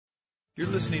You're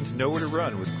listening to Nowhere to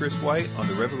Run with Chris White on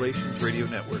the Revelations Radio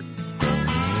Network. Hey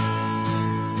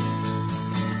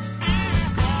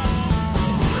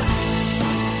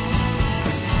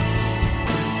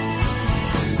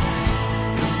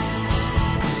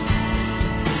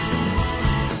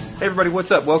everybody,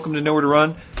 what's up? Welcome to Nowhere to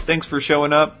Run. Thanks for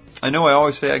showing up. I know I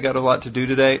always say I got a lot to do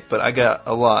today, but I got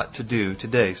a lot to do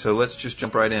today, so let's just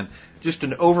jump right in. Just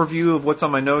an overview of what's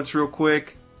on my notes real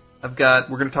quick. We're going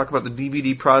to talk about the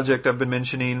DVD project I've been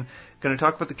mentioning. Going to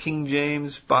talk about the King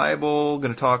James Bible.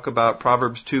 Going to talk about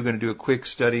Proverbs 2. Going to do a quick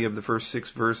study of the first 6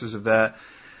 verses of that.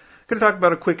 Going to talk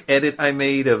about a quick edit I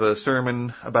made of a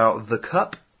sermon about the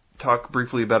cup. Talk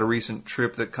briefly about a recent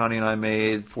trip that Connie and I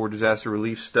made for disaster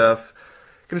relief stuff.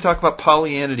 Going to talk about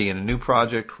Pollyanity and a new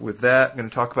project with that. Going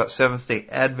to talk about Seventh-day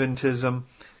Adventism.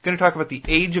 Going to talk about the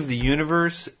age of the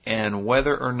universe and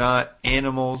whether or not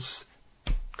animals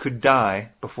could die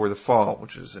before the fall,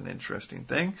 which is an interesting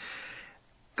thing.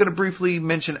 Going to briefly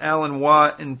mention Alan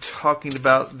Watt and talking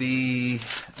about the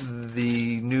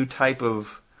new type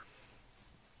of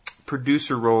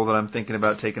producer role that I'm thinking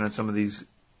about taking on some of these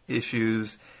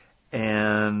issues.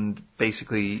 And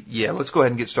basically, let's go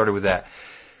ahead and get started with that.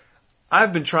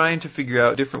 I've been trying to figure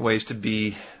out different ways to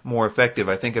be more effective.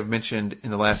 I think I've mentioned in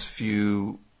the last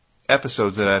few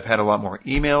episodes that I've had a lot more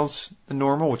emails than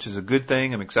normal, which is a good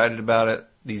thing. I'm excited about it.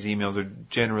 These emails are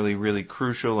generally really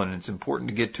crucial and it's important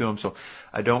to get to them, so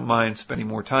I don't mind spending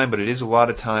more time, but it is a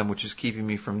lot of time which is keeping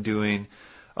me from doing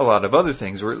a lot of other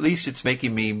things, or at least it's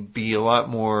making me be a lot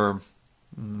more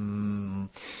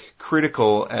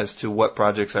critical as to what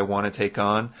projects I want to take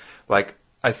on. Like,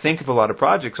 I think of a lot of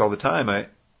projects all the time,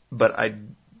 but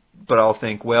I'll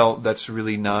think, well, that's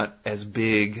really not as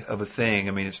big of a thing.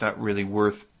 I mean, it's not really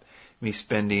worth me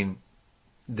spending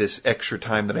this extra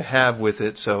time that I have with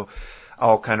it, so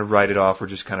I'll kind of write it off or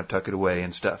just kind of tuck it away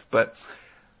and stuff. But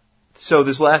so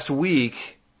this last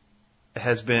week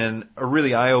has been a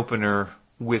really eye-opener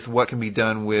with what can be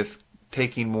done with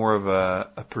taking more of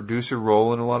a producer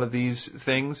role in a lot of these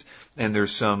things. And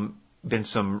there's been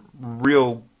some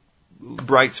real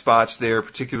bright spots there,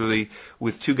 particularly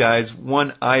with 2 guys.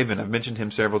 One, Ivan. I've mentioned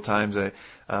him several times. I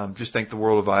just thank the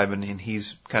world of Ivan, and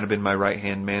he's kind of been my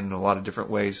right-hand man in a lot of different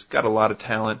ways. Got a lot of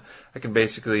talent.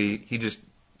 He just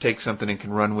takes something and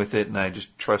can run with it, and I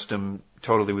just trust him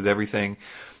totally with everything.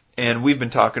 And we've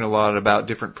been talking a lot about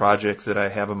different projects that I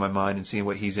have in my mind and seeing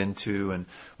what he's into and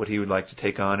what he would like to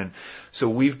take on. And so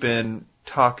we've been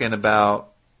talking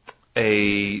about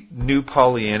a new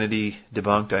Pollyanity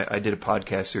Debunked. I did a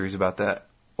podcast series about that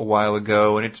a while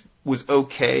ago, and it was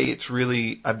okay.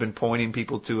 I've been pointing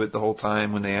people to it the whole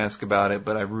time when they ask about it,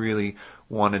 but I really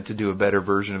wanted to do a better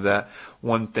version of that.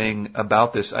 One thing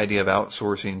about this idea of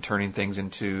outsourcing, turning things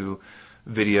into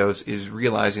videos, is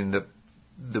realizing the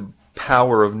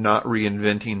power of not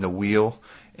reinventing the wheel.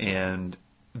 And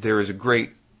there is a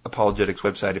great apologetics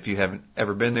website, if you haven't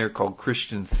ever been there, called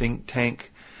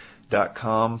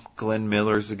ChristianThinkTank.com. Glenn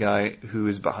Miller is the guy who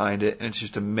is behind it, and it's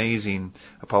just amazing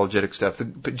apologetic stuff.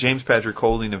 But James Patrick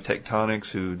Holding of Tectonics,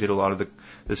 who did a lot of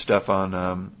the stuff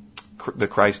on the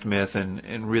Christ myth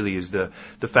and really is the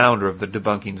founder of the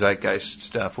debunking zeitgeist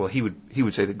stuff. Well, he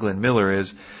would say that Glenn Miller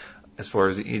is, as far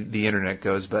as the internet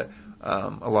goes, but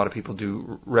a lot of people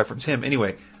do reference him.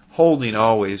 Anyway, Holding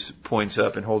always points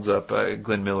up and holds up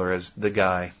Glenn Miller as the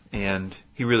guy, and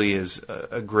he really is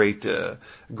a great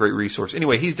resource.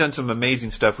 Anyway, he's done some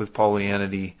amazing stuff with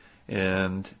Pollyanity,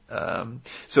 and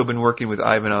so I've been working with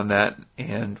Ivan on that,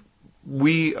 and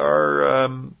we are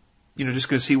just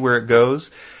going to see where it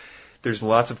goes. There's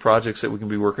lots of projects that we can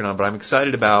be working on, but I'm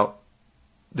excited about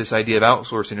this idea of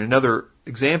outsourcing. Another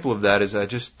example of that is I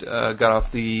just got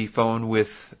off the phone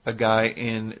with a guy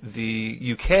in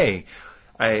the UK.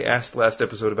 I asked last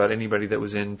episode about anybody that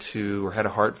was into or had a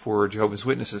heart for Jehovah's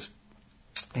Witnesses.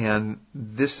 And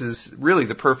this is really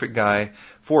the perfect guy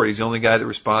for it. He's the only guy that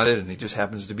responded, and he just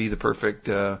happens to be the perfect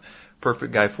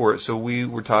guy for it. So we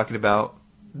were talking about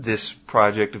this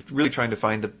project of really trying to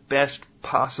find the best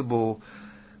possible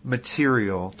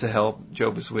material to help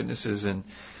Jehovah's Witnesses, and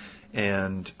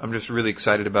I'm just really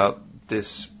excited about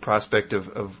this prospect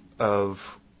of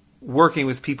working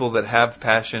with people that have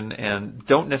passion and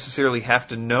don't necessarily have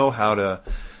to know how to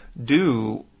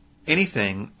do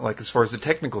anything, like as far as the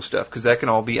technical stuff, because that can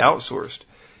all be outsourced.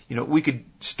 We could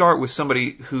start with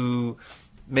somebody who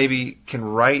maybe can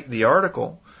write the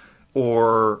article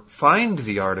or find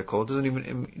the article. It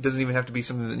doesn't even have to be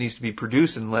something that needs to be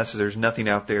produced unless there's nothing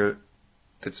out there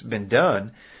that's been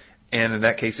done. And in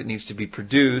that case, it needs to be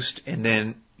produced, and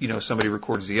then somebody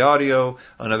records the audio,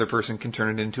 another person can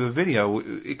turn it into a video.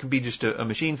 It could be just a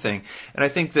machine thing. And I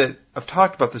think that I've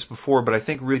talked about this before, but I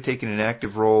think really taking an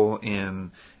active role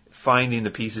in finding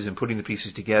the pieces and putting the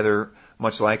pieces together,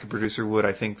 much like a producer would,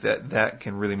 I think that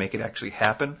can really make it actually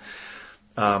happen.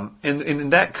 And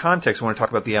in that context, I want to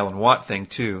talk about the Alan Watt thing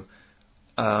too.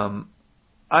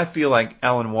 I feel like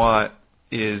Alan Watt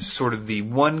is sort of the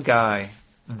one guy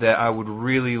that I would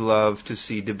really love to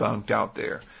see debunked out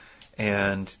there.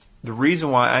 And the reason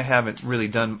why I haven't really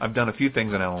I've done a few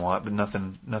things on Alan Watt, but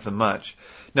nothing much.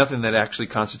 Nothing that actually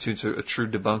constitutes a true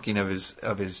debunking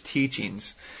of his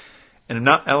teachings. And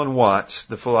not Alan Watts,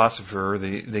 the philosopher,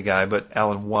 the guy, but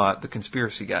Alan Watt, the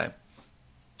conspiracy guy.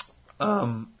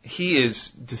 He is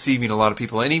deceiving a lot of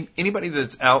people. Anybody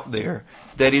that's out there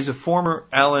that is a former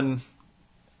Alan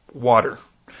Watter.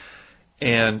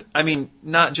 And I mean,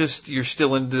 not just you're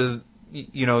still into,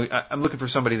 I'm looking for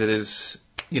somebody that is,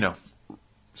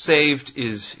 saved,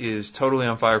 is totally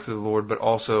on fire for the Lord, but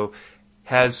also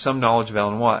has some knowledge of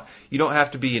Alan Watt. You don't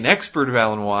have to be an expert of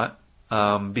Alan Watt,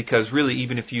 because really,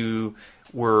 even if you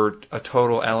were a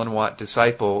total Alan Watt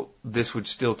disciple, this would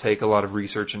still take a lot of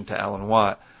research into Alan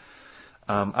Watt.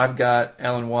 I've got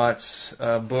Alan Watt's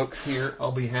books here.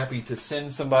 I'll be happy to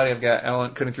send somebody. I've got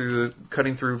Alan cutting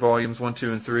through volumes 1,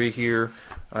 2, and 3 here.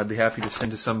 I'd be happy to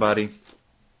send to somebody.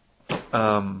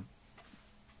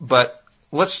 But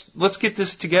let's get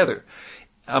this together.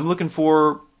 I'm looking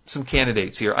for some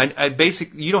candidates here.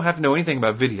 You don't have to know anything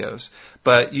about videos,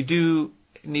 but you do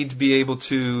need to be able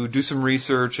to do some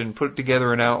research and put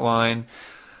together an outline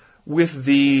with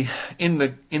in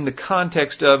the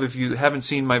context of, if you haven't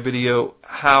seen my video,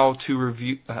 how,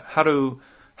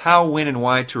 when, and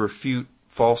why to refute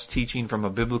false teaching from a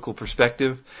biblical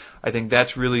perspective. I think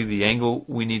that's really the angle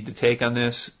we need to take on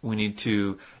this. We need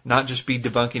to not just be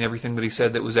debunking everything that he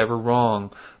said that was ever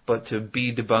wrong, but to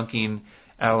be debunking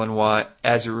Alan Watt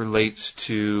as it relates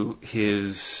to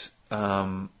his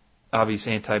obvious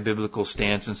anti-biblical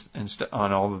stance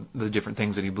on all the different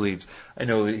things that he believes. I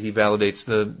know that he validates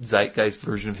the zeitgeist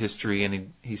version of history,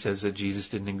 and he says that Jesus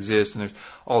didn't exist, and there's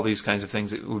all these kinds of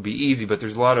things that would be easy, but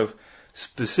there's a lot of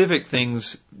specific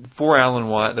things for Alan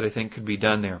Watt that I think could be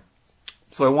done there.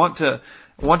 So I want to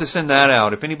send that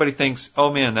out. If anybody thinks,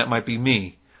 oh man, that might be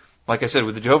me, like I said,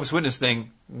 with the Jehovah's Witness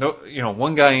thing,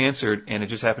 one guy answered, and it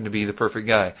just happened to be the perfect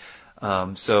guy.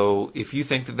 So if you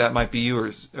think that might be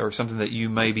you, or something that you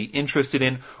may be interested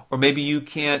in, or maybe you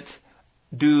can't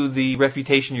do the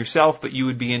refutation yourself, but you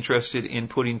would be interested in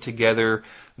putting together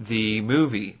the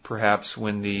movie, perhaps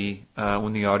when the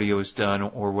audio is done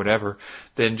or whatever,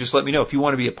 then just let me know. If you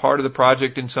want to be a part of the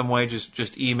project in some way,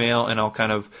 just email, and I'll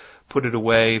kind of put it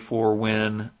away for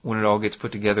when it all gets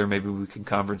put together. Maybe we can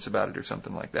conference about it or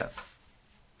something like that.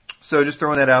 So just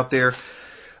throwing that out there.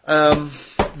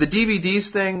 The DVDs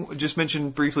thing, just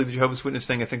mentioned briefly the Jehovah's Witness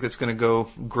thing. I think that's going to go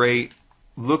great.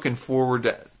 Looking forward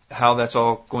to how that's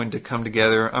all going to come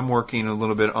together. I'm working a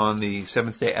little bit on the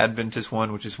Seventh-day Adventist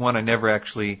one, which is one I never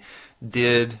actually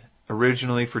did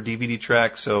originally for DVD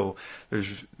track. So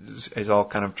it's all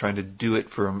kind of trying to do it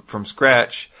from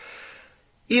scratch.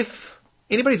 If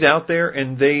anybody's out there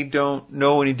and they don't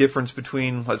know any difference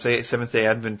between, let's say, Seventh-day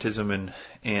Adventism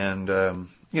and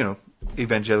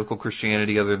evangelical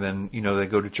Christianity, other than, they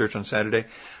go to church on Saturday,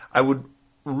 I would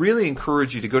really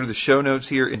encourage you to go to the show notes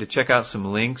here and to check out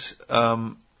some links,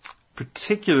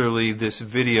 particularly this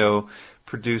video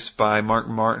produced by Mark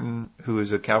Martin, who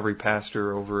is a Calvary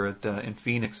pastor over in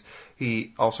Phoenix.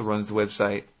 He also runs the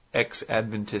website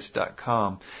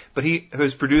xadventist.com. But he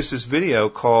has produced this video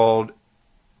called,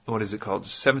 what is it called?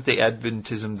 Seventh-day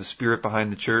Adventism, the Spirit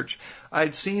Behind the Church.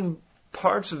 I'd seen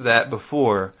parts of that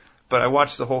before, but I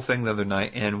watched the whole thing the other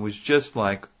night and was just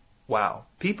like, wow,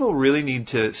 people really need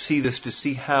to see this to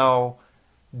see how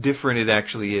different it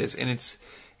actually is. And it's,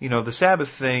 the Sabbath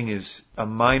thing is a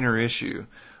minor issue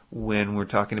when we're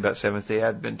talking about Seventh-day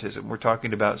Adventism. We're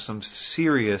talking about some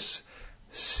serious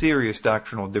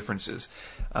doctrinal differences.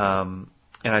 And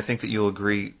I think that you'll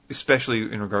agree, especially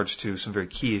in regards to some very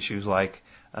key issues like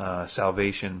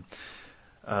salvation.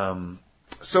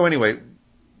 So anyway,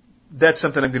 that's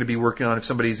something I'm going to be working on if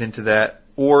somebody's into that.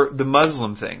 Or the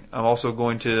Muslim thing. I'm also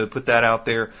going to put that out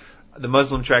there. The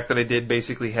Muslim track that I did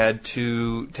basically had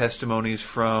 2 testimonies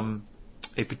from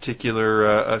a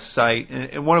particular site.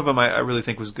 And one of them I really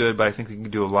think was good, but I think they can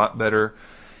do a lot better.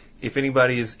 If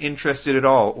anybody is interested at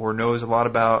all or knows a lot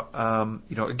about,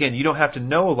 again, you don't have to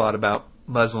know a lot about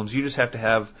Muslims. You just have to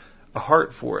have a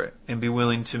heart for it and be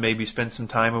willing to maybe spend some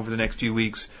time over the next few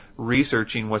weeks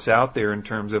researching what's out there in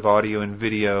terms of audio and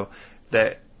video,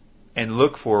 and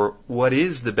look for what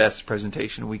is the best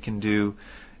presentation we can do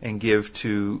and give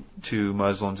to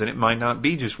Muslims. And it might not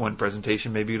be just one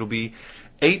presentation. Maybe it'll be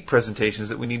 8 presentations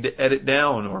that we need to edit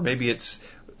down, or maybe it's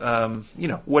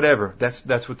whatever.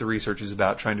 That's what the research is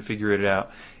about, trying to figure it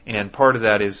out. And part of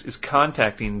that is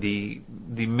contacting the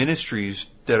ministries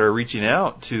that are reaching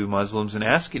out to Muslims and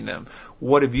asking them,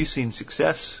 what have you seen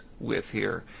success with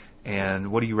here?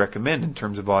 And what do you recommend in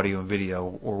terms of audio and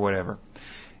video or whatever?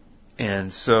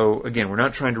 And so, again, we're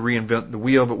not trying to reinvent the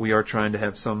wheel, but we are trying to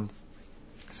have some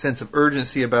sense of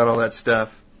urgency about all that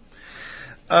stuff.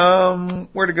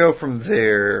 Where to go from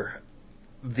there?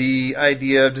 The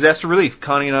idea of disaster relief.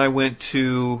 Connie and I went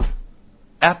to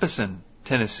Appleton,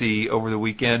 Tennessee over the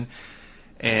weekend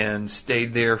and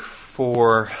stayed there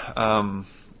for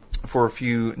a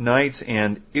few nights,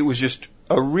 and it was just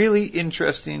a really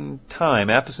interesting time.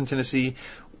 Appleton, Tennessee,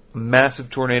 massive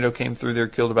tornado came through there,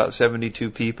 killed about 72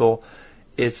 people.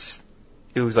 It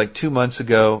was like 2 months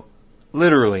ago,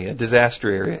 literally a disaster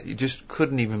area. You just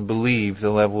couldn't even believe the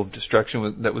level of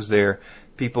destruction that was there.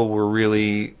 People were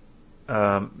really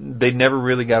they never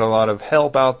really got a lot of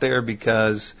help out there,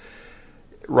 because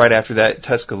right after that,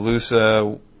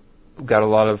 Tuscaloosa got a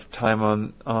lot of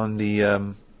time on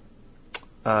the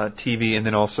TV, and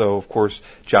then also, of course,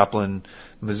 Joplin,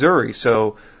 Missouri.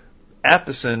 So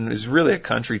Appleton is really a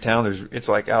country town. It's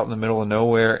like out in the middle of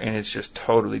nowhere, and it's just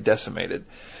totally decimated.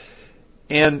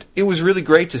 And it was really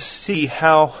great to see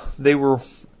how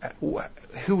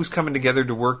who was coming together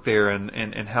to work there,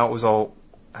 and how it was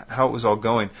all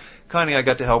going. Connie and I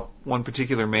got to help one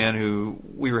particular man who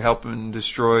we were helping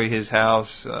destroy his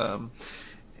house,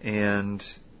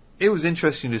 and it was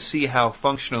interesting to see how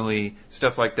functionally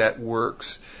stuff like that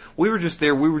works. We were just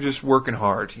there. We were just working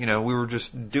hard. We were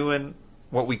just doing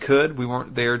what we could. We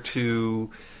weren't there to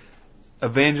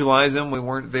evangelize them. We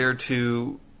weren't there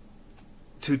to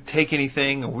take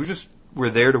anything. We're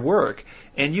there to work.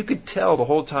 And you could tell the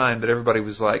whole time that everybody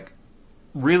was like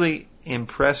really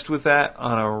impressed with that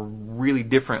on a really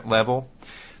different level.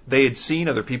 They had seen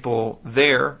other people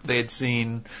there. They had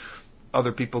seen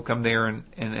other people come there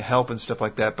and help and stuff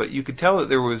like that. But you could tell that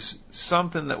there was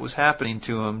something that was happening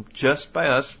to them just by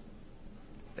us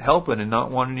helping and not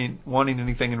wanting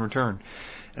anything in return.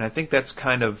 And I think that's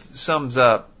kind of sums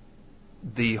up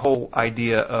the whole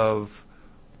idea of,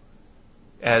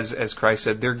 as Christ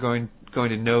said, they're going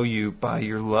to know you by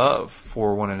your love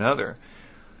for one another.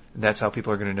 And that's how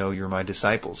people are going to know you're my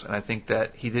disciples. And I think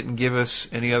that he didn't give us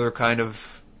any other kind of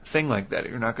thing like that.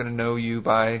 You're not going to know you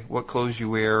by what clothes you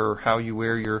wear or how you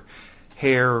wear your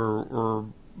hair or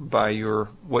by your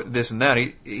what this and that.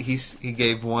 He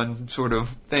gave one sort of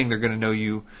thing. They're going to know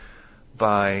you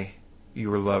by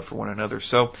your love for one another.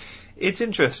 So it's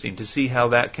interesting to see how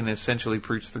that can essentially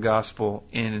preach the gospel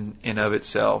in and of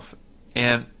itself.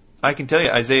 And I can tell you,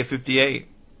 Isaiah 58,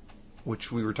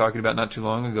 which we were talking about not too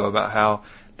long ago, about how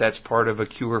that's part of a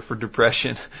cure for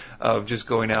depression, of just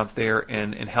going out there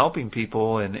and helping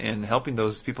people and helping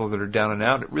those people that are down and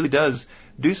out. It really does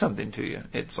do something to you.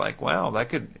 It's like, wow, I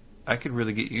could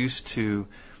really get used to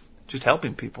just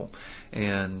helping people.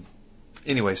 And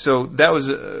anyway, so that was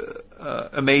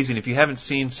amazing. If you haven't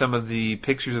seen some of the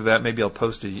pictures of that, maybe I'll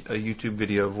post a YouTube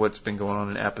video of what's been going on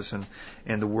in Appleton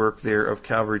and the work there of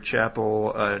Calvary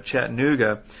Chapel,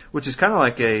 Chattanooga, which is kind of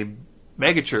like a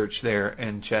mega church there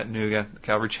in Chattanooga,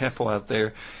 Calvary Chapel out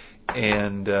there.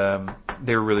 And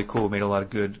they were really cool. Made a lot of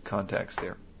good contacts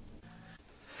there.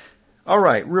 All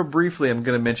right, real briefly, I'm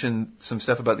going to mention some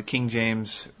stuff about the King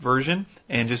James Version,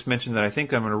 and just mention that I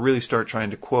think I'm going to really start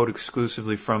trying to quote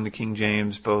exclusively from the King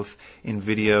James, both in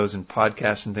videos and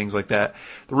podcasts and things like that.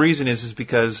 The reason is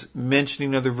because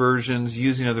mentioning other versions,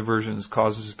 using other versions,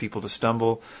 causes people to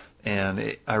stumble,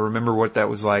 and I remember what that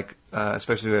was like,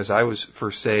 especially as I was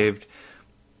first saved,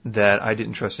 that I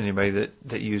didn't trust anybody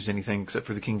that used anything except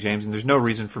for the King James, and there's no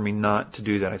reason for me not to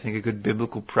do that. I think a good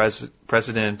biblical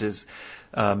precedent is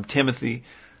Timothy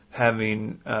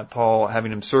Paul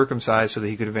having him circumcised so that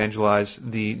he could evangelize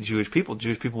the Jewish people.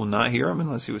 Jewish people will not hear him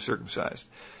unless he was circumcised.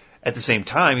 At the same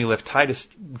time, he left Titus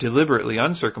deliberately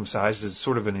uncircumcised as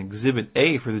sort of an exhibit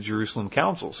A for the Jerusalem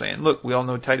council, saying, look, we all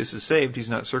know Titus is saved, he's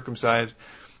not circumcised.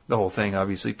 The whole thing,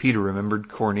 obviously. Peter remembered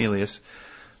Cornelius,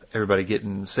 everybody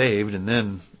getting saved, and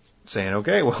then saying,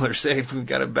 okay, well, they're saved, we've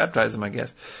got to baptize them, I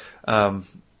guess.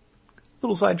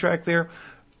 Little sidetrack there.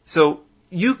 So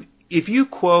if you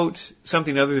quote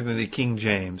something other than the King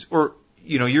James, or,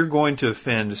 you're going to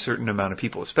offend a certain amount of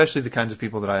people, especially the kinds of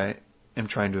people that I am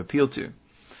trying to appeal to.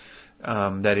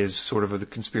 That is sort of the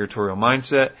conspiratorial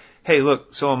mindset. Hey,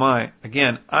 look, so am I.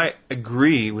 Again, I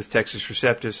agree with Textus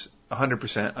Receptus.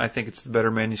 100%. I think it's the better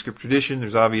manuscript tradition.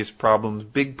 There's obvious problems,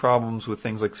 big problems with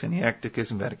things like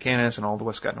Sinaiticus and Vaticanus and all the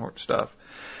Westcott and Hort stuff.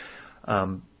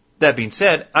 That being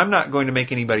said, I'm not going to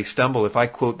make anybody stumble if I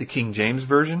quote the King James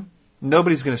Version.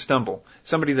 Nobody's going to stumble.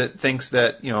 Somebody that thinks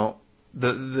that,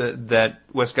 that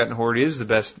Westcott and Hort is the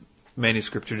best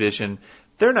manuscript tradition,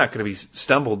 they're not going to be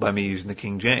stumbled by me using the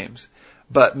King James.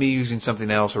 But me using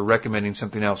something else or recommending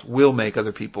something else will make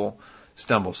other people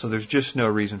stumble. So there's just no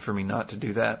reason for me not to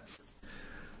do that.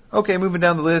 Okay, moving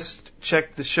down the list,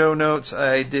 check the show notes.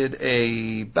 I did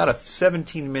about a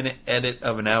 17-minute edit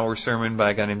of an hour sermon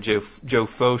by a guy named Joe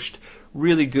Focht.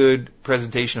 Really good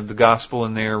presentation of the gospel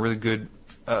in there, really good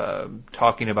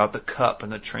talking about the cup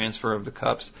and the transfer of the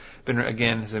cups. Been,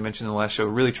 again, as I mentioned in the last show,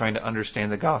 really trying to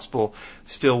understand the gospel,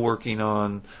 still working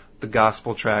on the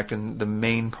gospel tract and the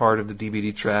main part of the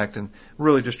DVD tract, and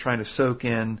really just trying to soak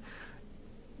in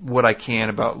what I can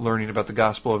about learning about the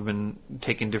gospel. I've been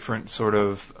taking different sort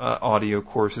of audio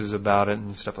courses about it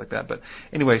and stuff like that. But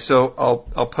anyway, so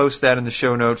I'll post that in the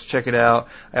show notes. Check it out.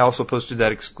 I also posted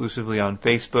that exclusively on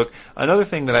Facebook. Another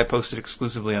thing that I posted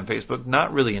exclusively on Facebook,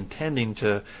 not really intending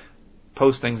to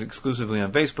post things exclusively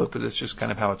on Facebook, but that's just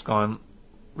kind of how it's gone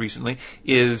recently,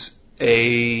 is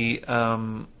a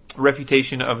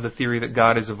refutation of the theory that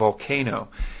God is a volcano.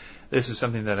 This is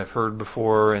something that I've heard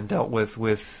before and dealt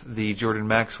with the Jordan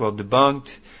Maxwell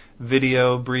Debunked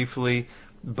video briefly,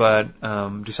 but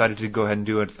decided to go ahead and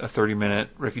do a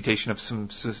 30-minute refutation of some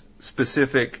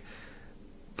specific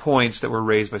points that were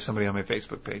raised by somebody on my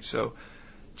Facebook page. So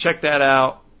check that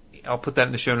out. I'll put that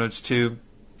in the show notes too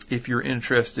if you're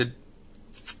interested.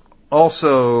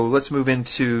 Also, let's move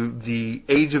into the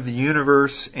age of the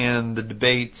universe and the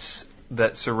debates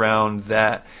that surround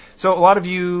that. So a lot of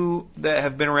you that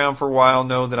have been around for a while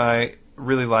know that I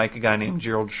really like a guy named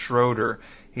Gerald Schroeder.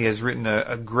 He has written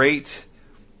a great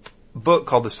book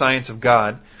called The Science of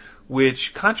God,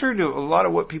 which, contrary to a lot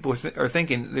of what people are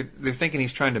thinking, they're thinking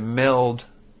he's trying to meld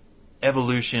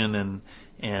evolution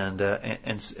and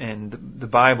the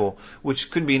Bible,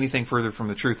 which couldn't be anything further from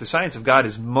the truth. The Science of God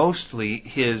is mostly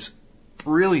his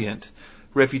brilliant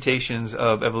refutations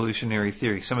of evolutionary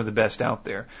theory, some of the best out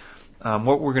there.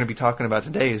 What we're going to be talking about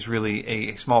today is really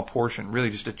a small portion, really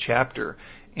just a chapter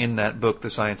in that book, The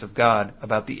Science of God,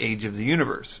 about the age of the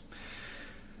universe.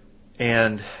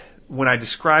 And when I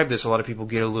describe this, a lot of people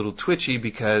get a little twitchy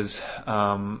because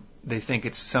they think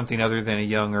it's something other than a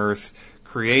young Earth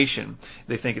creation.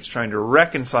 They think it's trying to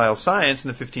reconcile science in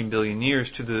the 15 billion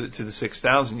years to the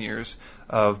 6,000 years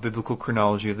of biblical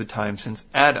chronology of the time since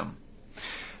Adam.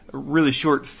 A really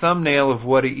short thumbnail of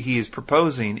what he is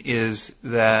proposing is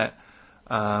that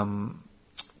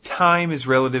time is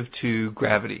relative to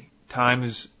gravity. Time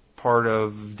is part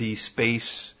of the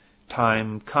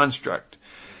space-time construct.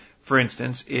 For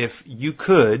instance, if you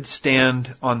could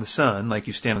stand on the sun like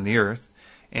you stand on the earth,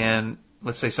 and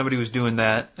let's say somebody was doing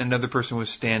that, another person was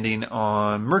standing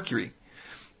on Mercury,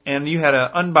 and you had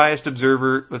an unbiased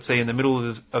observer, let's say in the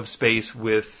middle of space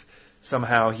with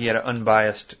somehow he had an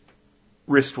unbiased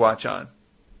wristwatch on.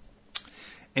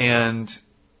 And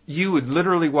you would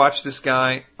literally watch this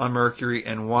guy on Mercury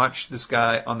and watch this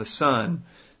guy on the sun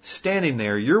standing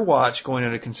there, your watch going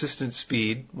at a consistent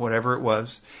speed, whatever it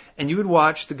was, and you would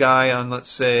watch the guy on, let's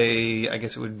say, I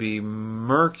guess it would be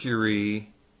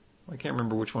Mercury. I can't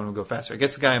remember which one would go faster. I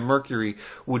guess the guy on Mercury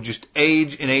would just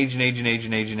age and age and age and age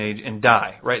and age and age and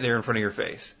die right there in front of your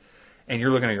face. And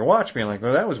you're looking at your watch being like,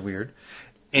 well, that was weird.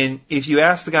 And if you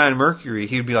ask the guy on Mercury,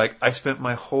 he'd be like, I spent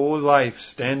my whole life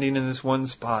standing in this one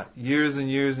spot, years and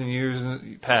years and years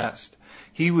past.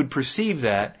 He would perceive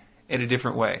that in a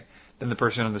different way. Then the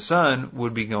person on the sun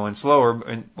would be going slower,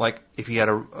 and like if he had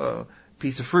a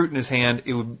piece of fruit in his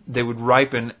hand, they would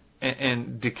ripen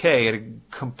and decay at a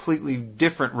completely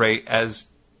different rate as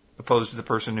opposed to the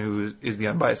person who is the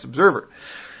unbiased observer.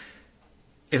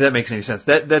 If that makes any sense.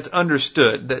 That's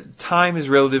understood, that time is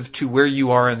relative to where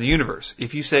you are in the universe.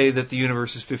 If you say that the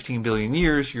universe is 15 billion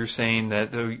years, you're saying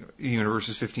that the universe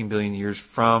is 15 billion years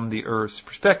from the Earth's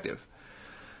perspective.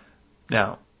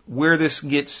 Now, where this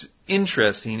gets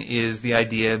interesting is the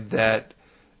idea that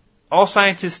all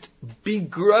scientists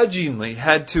begrudgingly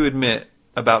had to admit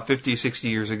about 50, 60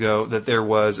 years ago that there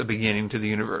was a beginning to the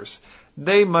universe.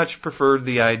 They much preferred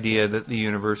the idea that the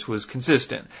universe was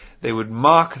consistent. They would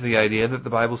mock the idea that the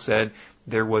Bible said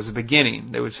there was a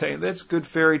beginning. They would say, that's good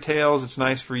fairy tales, it's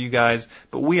nice for you guys,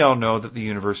 but we all know that the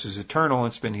universe is eternal,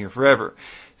 it's been here forever.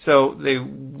 So they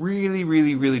really,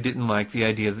 really, really didn't like the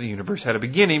idea that the universe had a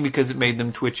beginning because it made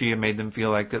them twitchy and made them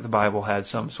feel like that the Bible had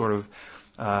some sort of,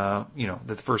 that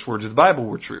the first words of the Bible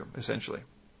were true, essentially.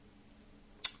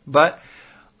 But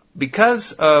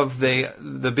because of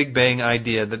the Big Bang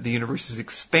idea that the universe is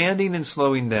expanding and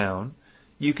slowing down,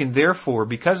 you can therefore,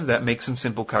 because of that, make some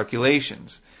simple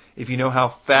calculations. If you know how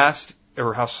fast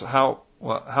or how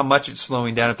much it's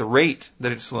slowing down at the rate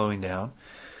that it's slowing down,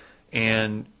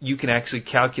 and you can actually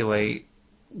calculate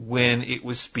when it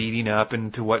was speeding up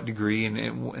and to what degree,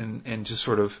 and just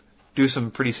sort of do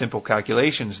some pretty simple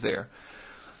calculations there.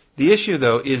 The issue,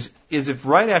 though, is if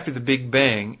right after the Big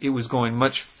Bang it was going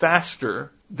much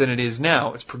faster than it is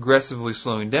now, it's progressively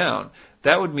slowing down,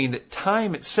 that would mean that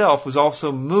time itself was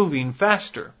also moving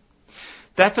faster.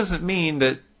 That doesn't mean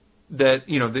that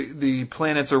the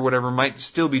planets or whatever might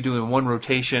still be doing one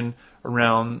rotation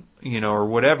around, or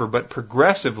whatever, but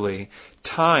progressively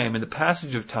time and the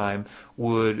passage of time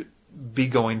would be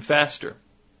going faster.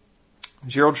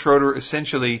 Gerald Schroeder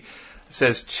essentially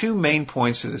says two main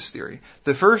points to this theory.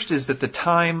 The first is that the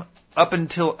time up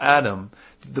until Adam,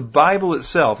 the Bible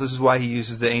itself, this is why he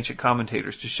uses the ancient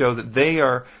commentators to show that they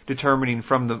are determining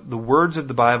from the words of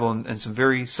the Bible and some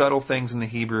very subtle things in the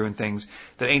Hebrew and things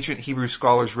that ancient Hebrew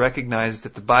scholars recognize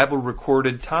that the Bible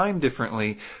recorded time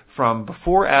differently from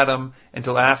before Adam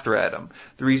until after Adam.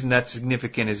 The reason that's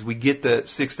significant is we get the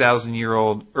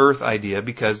 6,000-year-old Earth idea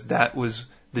because that was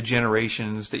the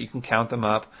generations that you can count them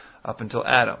up until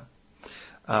Adam.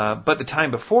 But the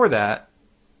time before that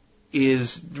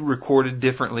is recorded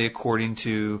differently according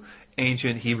to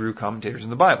ancient Hebrew commentators in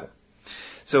the Bible.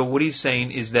 So what he's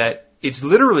saying is that it's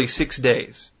literally 6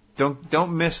 days.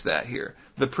 Don't miss that here.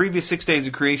 The previous 6 days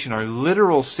of creation are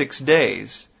literal 6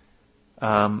 days,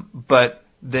 but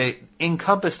the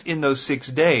encompassed in those 6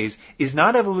 days is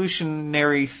not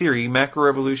evolutionary theory,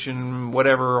 macroevolution,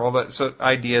 whatever, all that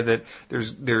idea that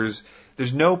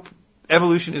there's no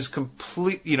evolution is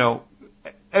complete.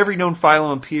 Every known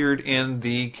phylum appeared in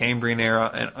the Cambrian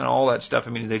era and all that stuff.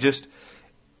 I mean,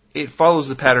 it follows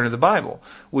the pattern of the Bible,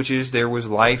 which is there was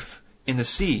life in the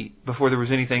sea before there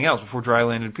was anything else, before dry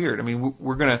land appeared. I mean,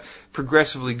 we're going to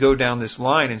progressively go down this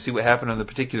line and see what happened on the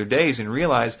particular days and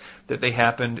realize that they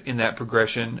happened in that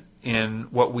progression in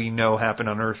what we know happened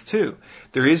on Earth too.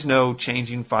 There is no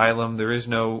changing phylum. There is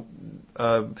no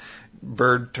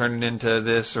bird turning into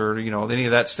this or, any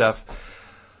of that stuff.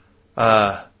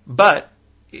 But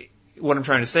what I'm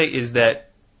trying to say is that,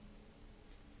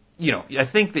 I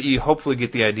think that you hopefully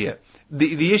get the idea.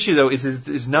 The issue, though,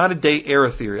 is not a day era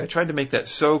theory. I tried to make that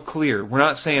so clear. We're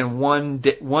not saying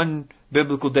one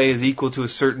biblical day is equal to a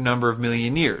certain number of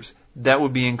million years. That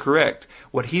would be incorrect.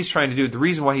 What he's trying to do, the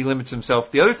reason why he limits himself,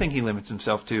 the other thing he limits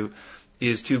himself to,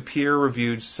 is to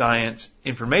peer-reviewed science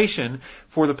information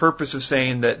for the purpose of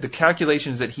saying that the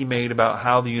calculations that he made about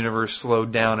how the universe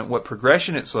slowed down and what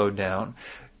progression it slowed down,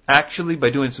 actually, by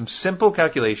doing some simple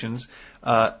calculations,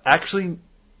 actually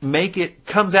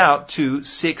comes out to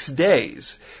 6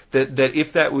 days. That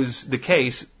if that was the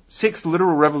case, 6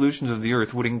 literal revolutions of the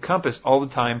Earth would encompass all the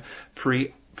time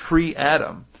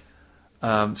pre-Adam.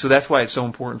 So that's why it's so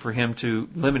important for him to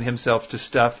limit himself to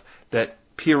stuff that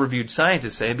peer-reviewed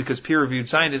scientists say, because peer-reviewed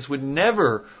scientists would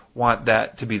never want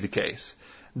that to be the case.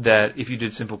 That if you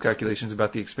did simple calculations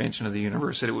about the expansion of the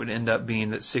universe, that it would end up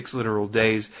being that 6 literal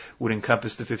days would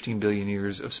encompass the 15 billion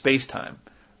years of space-time.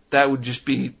 That would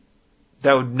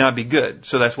not be good.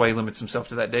 So that's why he limits himself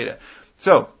to that data.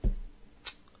 So,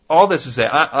 all this to say,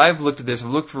 I've looked at this, I've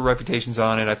looked for refutations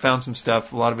on it, I found some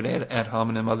stuff, a lot of it ad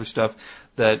hominem, other stuff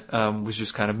that was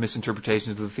just kind of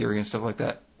misinterpretations of the theory and stuff like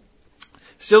that.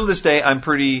 Still to this day, I'm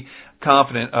pretty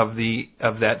confident of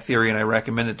that theory, and I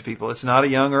recommend it to people. It's not a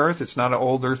young Earth, it's not an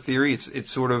old Earth theory. It's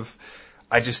sort of,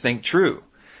 I just think, true.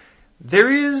 There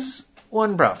is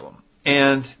one problem,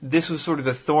 and this was sort of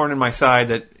the thorn in my side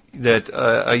that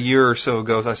a year or so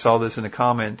ago I saw this in a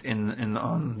comment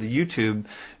on the YouTube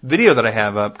video that I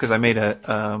have up, because I made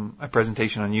a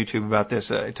presentation on YouTube about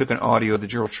this. I took an audio that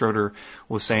Gerald Schroeder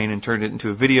was saying and turned it into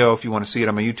a video. If you want to see it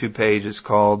on my YouTube page, it's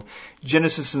called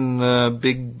Genesis and the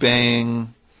Big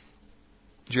Bang,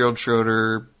 Gerald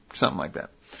Schroeder, something like that.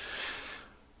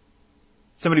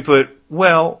 Somebody put,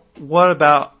 well, what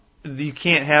about you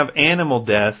can't have animal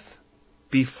death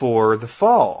before the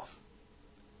fall?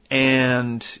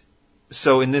 And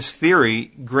so in this theory,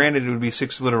 granted it would be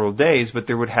 6 literal days, but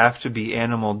there would have to be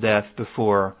animal death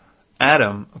before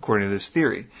Adam, according to this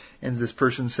theory. And this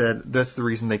person said that's the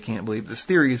reason they can't believe this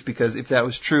theory, is because if that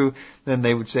was true, then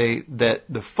they would say that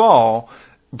the fall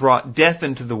brought death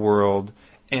into the world,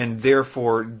 and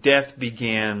therefore death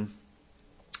began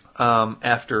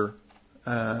after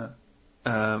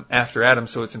Adam,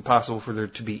 so it's impossible for there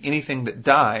to be anything that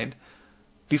died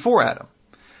before Adam.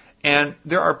 And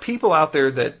there are people out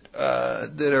there that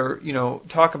are,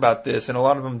 talk about this, and a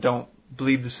lot of them don't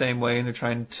believe the same way, and they're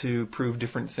trying to prove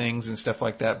different things and stuff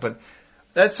like that. But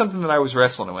that's something that I was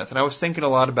wrestling with, and I was thinking a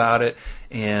lot about it,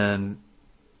 and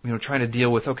trying to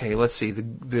deal with. Okay, let's see.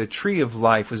 The tree of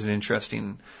life was an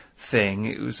interesting thing.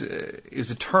 It was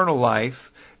eternal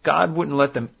life. God wouldn't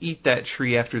let them eat that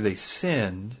tree after they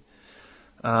sinned.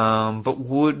 But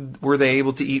were they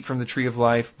able to eat from the tree of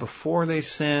life before they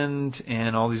sinned,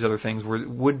 and all these other things?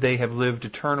 Would they have lived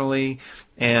eternally?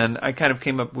 And I kind of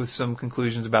came up with some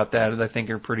conclusions about that I think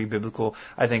are pretty biblical.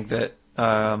 I think that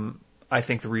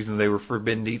the reason they were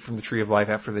forbidden to eat from the tree of life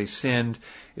after they sinned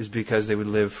is because they would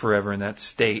live forever in that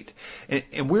state.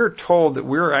 And we're told that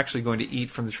we're actually going to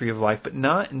eat from the tree of life, but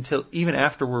not until even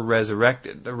after we're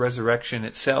resurrected. The resurrection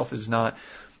itself is not.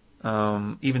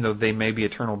 Even though they may be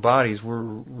eternal bodies, we're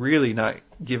really not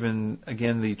given,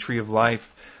 again, the tree of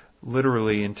life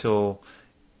literally until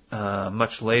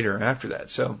much later after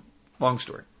that. So, long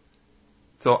story.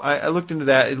 So I looked into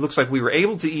that. It looks like we were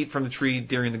able to eat from the tree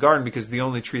during the garden because the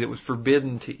only tree that was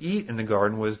forbidden to eat in the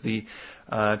garden was the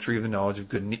tree of the knowledge of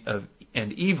good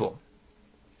and evil.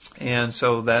 And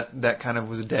so that kind of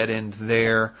was a dead end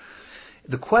there.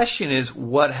 The question is,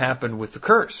 what happened with the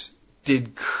curse?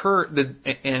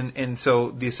 And so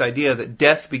this idea that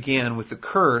death began with the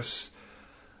curse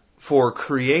for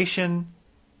creation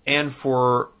and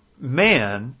for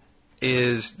man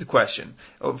is the question.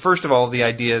 First of all, the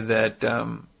idea that,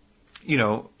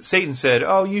 Satan said,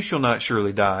 "Oh, you shall not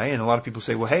surely die." And a lot of people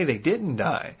say, well, hey, they didn't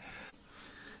die.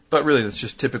 But really, that's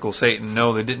just typical Satan.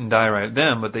 No, they didn't die right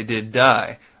then, but they did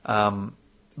die.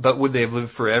 But would they have lived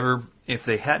forever if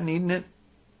they hadn't eaten it?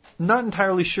 Not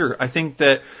entirely sure. I think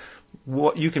that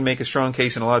what you can make a strong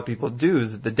case, and a lot of people do,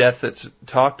 that the death that's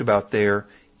talked about there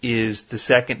is the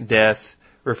second death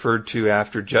referred to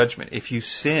after judgment. If you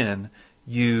sin,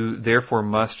 you therefore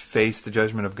must face the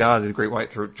judgment of God, the great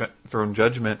white throne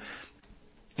judgment.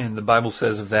 And the Bible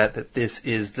says of that this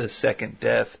is the second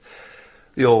death.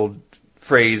 The old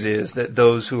phrase is that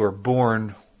those who are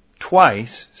born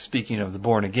twice, speaking of the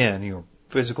born again, you're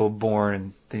physical born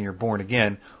and then you're born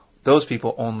again, those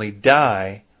people only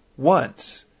die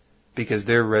once, because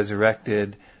they're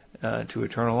resurrected to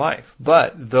eternal life.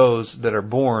 But those that are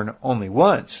born only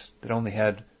once, that only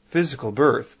had physical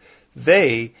birth,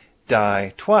 they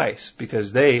die twice,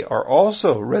 because they are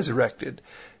also resurrected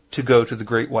to go to the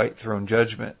great white throne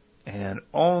judgment. And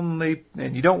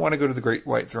you don't want to go to the great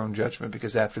white throne judgment,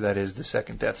 because after that is the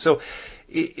second death. So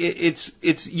it's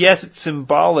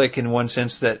symbolic in one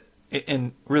sense, that,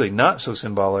 and really not so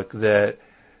symbolic, that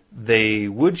they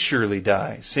would surely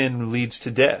die. Sin leads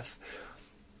to death.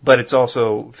 But it's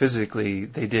also physically,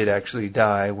 they did actually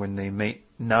die when they may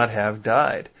not have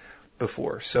died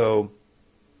before. So,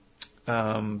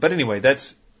 but anyway,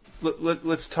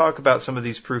 let's talk about some of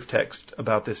these proof texts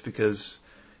about this, because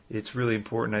it's really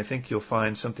important. I think you'll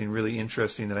find something really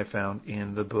interesting that I found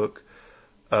in the book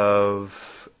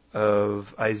of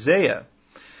Isaiah.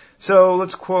 So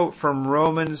let's quote from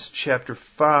Romans chapter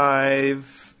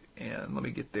 5. And let me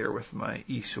get there with my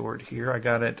eSword here. I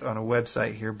got it on a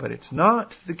website here, but it's not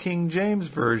the King James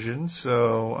Version.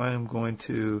 So I'm going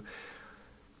to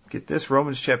get this.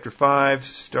 Romans chapter 5,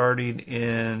 starting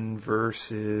in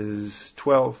verses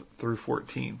 12 through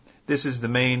 14. This is the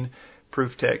main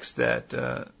proof text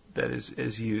that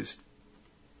is used.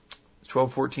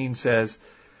 12:14 says,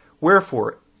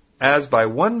 "Wherefore, as by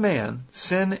one man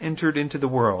sin entered into the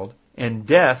world, and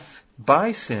death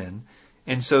by sin,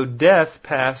 and so death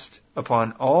passed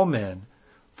upon all men,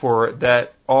 for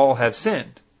that all have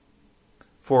sinned.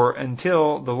 For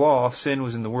until the law, sin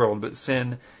was in the world, but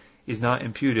sin is not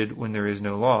imputed when there is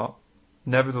no law.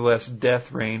 Nevertheless,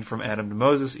 death reigned from Adam to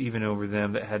Moses, even over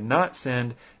them that had not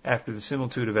sinned, after the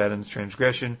similitude of Adam's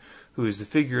transgression, who is the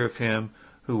figure of him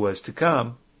who was to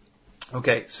come."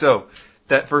 Okay, so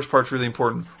that first part's really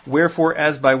important. Wherefore,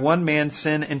 as by one man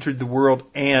sin entered the world,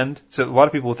 and so a lot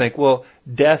of people will think, well,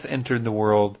 death entered the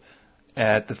world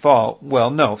at the fall. Well,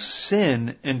 no,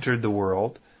 sin entered the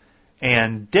world,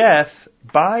 and death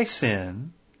by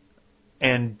sin,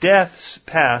 and death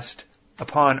passed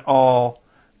upon all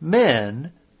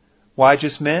men. Why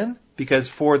just men? Because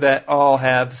for that all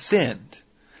have sinned.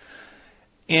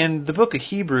 In the book of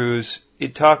Hebrews,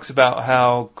 it talks about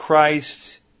how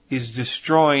Christ is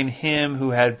destroying him who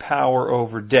had power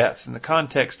over death. And the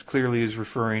context clearly is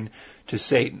referring to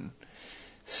Satan.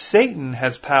 Satan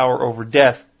has power over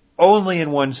death only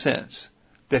in one sense,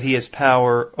 that he has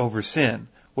power over sin.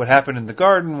 What happened in the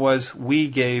garden was we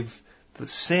gave the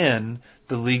sin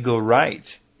the legal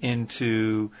right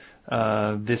into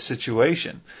this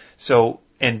situation. So,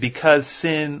 and because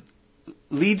sin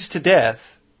leads to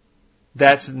death,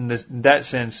 that's in that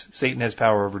sense, Satan has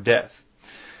power over death.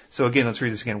 So again, let's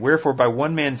read this again. Wherefore by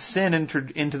one man sin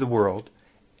entered into the world,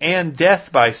 and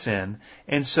death by sin,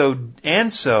 and so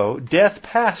death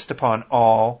passed upon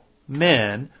all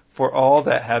men, for all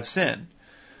that have sinned.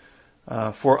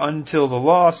 For until the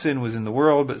law, sin was in the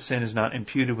world, but sin is not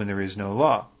imputed when there is no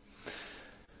law.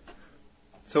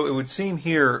 So it would seem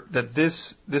here that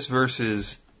this verse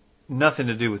is nothing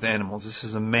to do with animals. This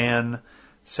is a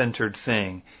man-centered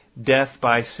thing. Death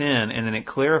by sin, and then it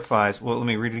clarifies, well, let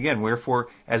me read it again. Wherefore,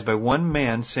 as by one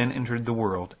man sin entered the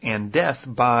world, and death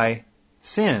by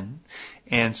sin,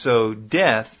 and so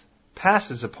death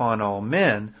passes upon all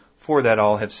men, for that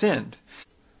all have sinned.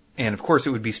 And of course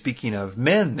it would be speaking of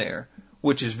men there,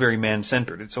 which is very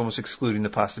man-centered. It's almost excluding the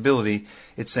possibility.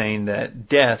 It's saying that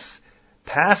death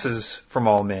passes from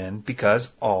all men because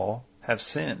all have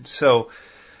sinned. So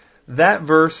that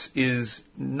verse is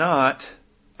not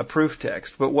a proof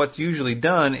text, but what's usually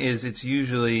done is it's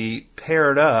usually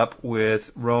paired up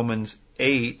with Romans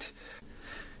 8.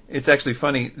 It's actually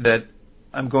funny that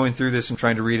I'm going through this and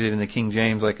trying to read it in the King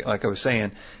James, like I was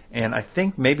saying, and I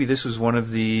think maybe this was one of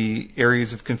the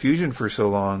areas of confusion for so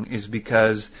long, is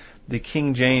because the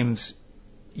King James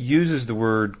uses the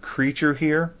word creature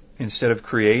here instead of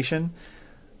creation.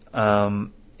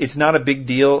 It's not a big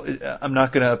deal. I'm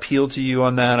not going to appeal to you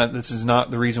on that. This is not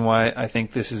the reason why I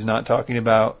think this is not talking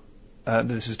about.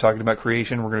 This is talking about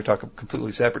creation. We're going to talk a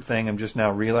completely separate thing. I'm just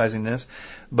now realizing this,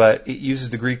 but it uses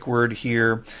the Greek word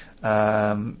here.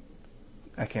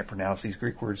 I can't pronounce these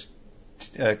Greek words.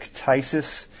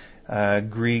 Ktisis,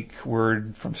 Greek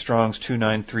word from Strong's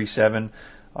 2937.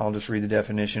 I'll just read the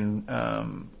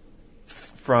definition.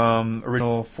 From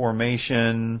original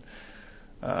formation,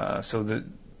 so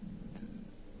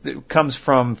it comes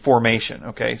from formation.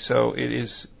 Okay, so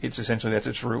it's essentially, that's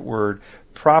its root word.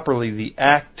 Properly, the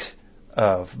act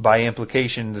of, by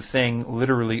implication, the thing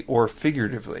literally or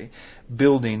figuratively,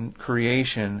 building,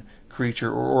 creation,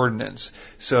 creature, or ordinance.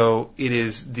 So it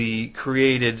is the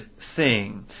created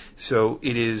thing. So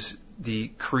it is the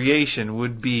creation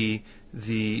would be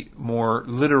the more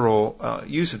literal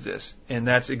use of this, and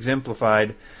that's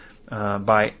exemplified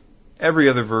by every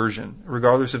other version,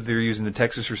 regardless if they're using the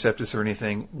Textus Receptus or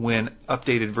anything. When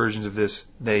updated versions of this,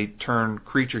 they turn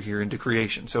creature here into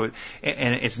creation. So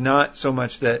and it's not so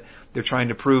much that they're trying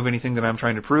to prove anything that I'm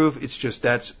trying to prove. It's just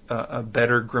that's a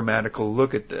better grammatical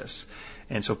look at this.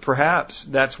 And so perhaps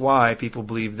that's why people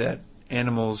believe that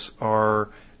animals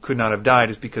could not have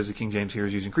died, is because the King James here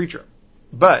is using creature.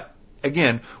 But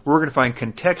again, we're going to find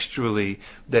contextually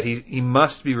that he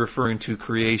must be referring to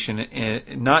creation,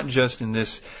 and not just in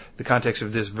the context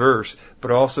of this verse,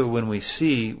 but also when we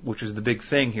see, which is the big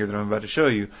thing here that I'm about to show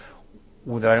you,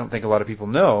 that I don't think a lot of people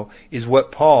know, is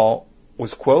what Paul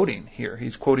was quoting here.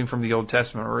 He's quoting from the Old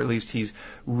Testament, or at least he's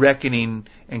reckoning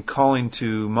and calling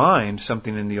to mind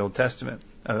something in the Old Testament.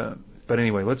 But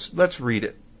anyway, let's read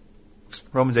it.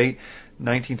 Romans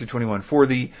 8:19-21. For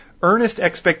the earnest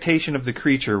expectation of the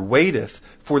creature waiteth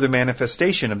for the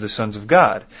manifestation of the sons of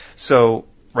God. So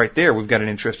right there, we've got an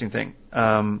interesting thing.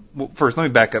 Well, first, let me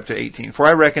back up to 18. For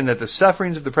I reckon that the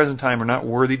sufferings of the present time are not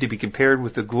worthy to be compared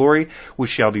with the glory which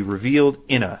shall be revealed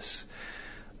in us.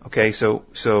 Okay,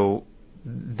 so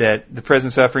that the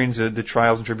present sufferings, the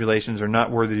trials and tribulations, are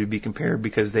not worthy to be compared,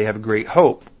 because they have a great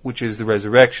hope, which is the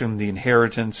resurrection, the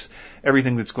inheritance,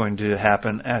 everything that's going to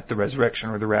happen at the resurrection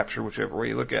or the rapture, whichever way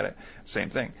you look at it. Same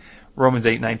thing. Romans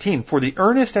 8:19. For the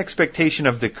earnest expectation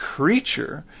of the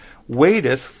creature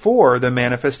waiteth for the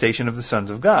manifestation of the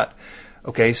sons of God.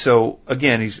 Okay, so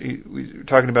again, he's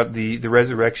talking about the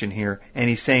resurrection here, and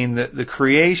he's saying that the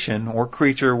creation or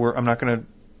creature, I'm not going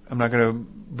to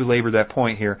belabor that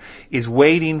point here, is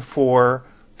waiting for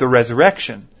the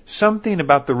resurrection. Something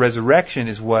about the resurrection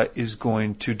is what is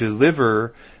going to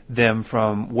deliver them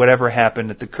from whatever happened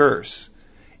at the curse.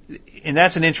 And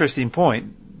that's an interesting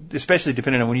point, especially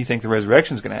depending on when you think the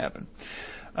resurrection is going to happen.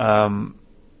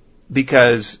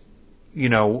 Because,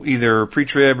 either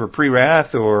pre-trib or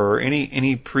pre-wrath or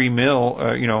any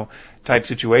pre-mill, type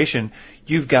situation,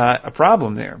 you've got a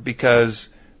problem there, because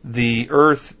the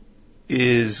earth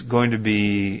is going to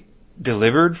be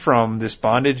delivered from this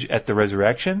bondage at the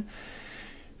resurrection.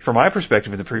 From my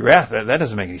perspective, in the pre-wrath, that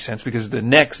doesn't make any sense, because the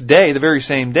next day, the very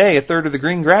same day, a third of the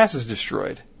green grass is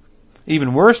destroyed.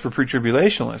 Even worse for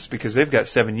pre-tribulationists, because they've got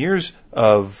 7 years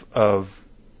of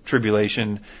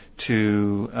tribulation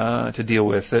to deal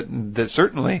with. That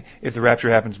certainly, if the rapture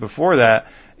happens before that,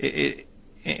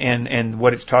 and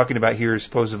what it's talking about here is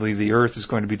supposedly the earth is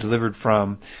going to be delivered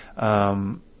from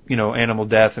animal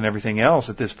death and everything else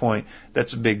at this point.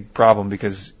 That's a big problem,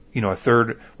 because, a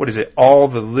third, all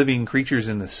the living creatures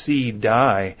in the sea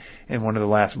die in one of the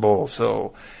last bowls.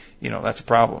 So, that's a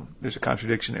problem. There's a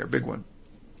contradiction there, a big one.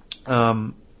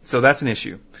 So that's an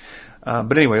issue.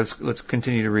 But anyway, let's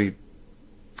continue to read.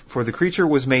 For the creature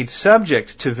was made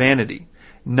subject to vanity,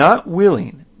 not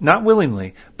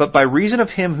willingly, but by reason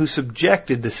of him who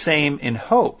subjected the same in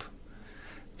hope.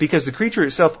 Because the creature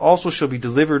itself also shall be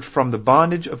delivered from the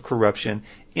bondage of corruption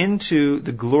into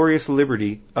the glorious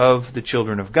liberty of the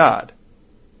children of God.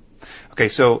 Okay,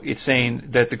 so it's saying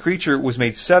that the creature was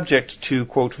made subject to,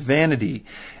 quote, vanity,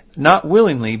 not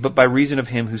willingly, but by reason of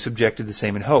him who subjected the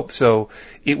same in hope. So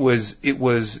it was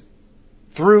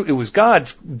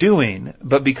God's doing,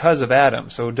 but because of Adam.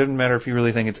 So it doesn't matter if you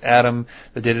really think it's Adam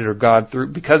that did it or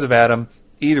God because of Adam.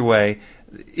 Either way,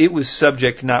 it was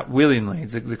subject not willingly.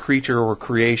 The creature or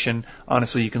creation,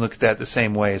 honestly, you can look at that the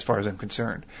same way as far as I'm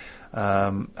concerned.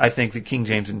 I think that King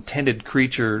James intended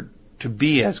creature to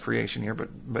be as creation here,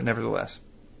 but nevertheless.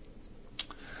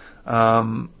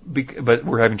 But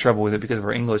we're having trouble with it because of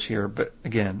our English here, but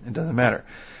again, it doesn't matter.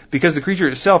 Because the creature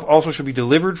itself also shall be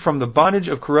delivered from the bondage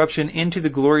of corruption into the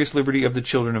glorious liberty of the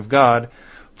children of God.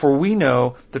 For we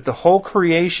know that the whole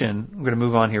creation, I'm going to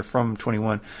move on here from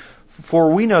 21,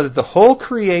 for we know that the whole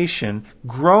creation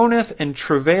groaneth and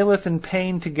travaileth in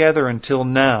pain together until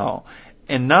now.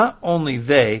 And not only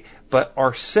they, but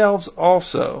ourselves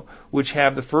also, which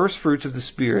have the first fruits of the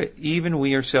Spirit, even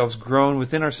we ourselves groan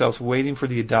within ourselves, waiting for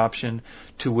the adoption,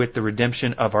 to wit, the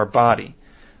redemption of our body.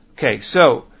 Okay,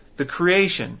 so the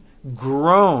creation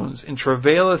groans and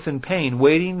travaileth in pain,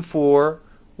 waiting for,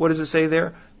 what does it say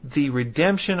there? The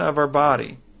redemption of our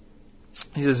body.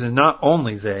 He says, and not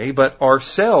only they, but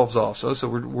ourselves also. So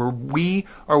we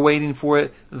are waiting for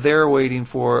it. They're waiting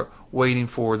for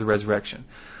the resurrection.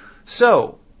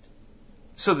 So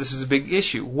this is a big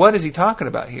issue. What is he talking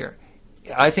about here?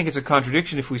 I think it's a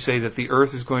contradiction if we say that the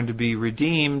earth is going to be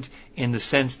redeemed in the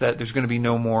sense that there's going to be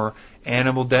no more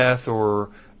animal death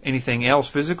or anything else,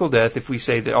 physical death, if we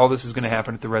say that all this is going to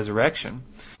happen at the resurrection.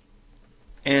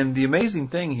 And the amazing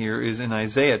thing here is in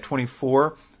Isaiah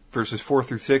 24, verses 4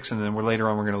 through 6, and then later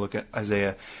on we're going to look at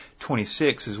Isaiah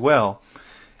 26 as well.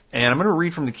 And I'm going to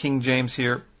read from the King James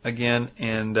here again,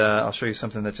 and I'll show you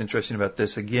something that's interesting about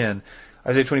this again.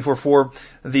 Isaiah 24:4,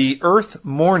 the earth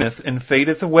mourneth and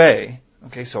fadeth away.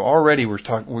 Okay, so already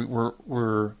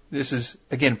this is,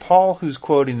 again, Paul who's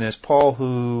quoting this, Paul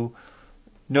who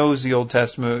knows the Old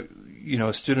Testament,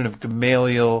 a student of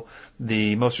Gamaliel,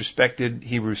 the most respected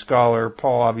Hebrew scholar.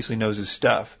 Paul obviously knows his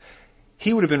stuff.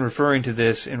 He would have been referring to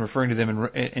this and referring to them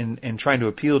and trying to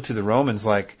appeal to the Romans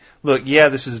like, look, yeah,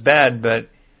 this is bad, but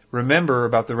remember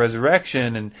about the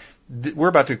resurrection, and we're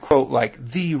about to quote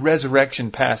like the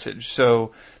resurrection passage.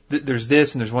 So there's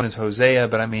this, and there's one is Hosea,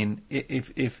 but I mean,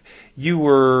 if you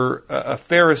were a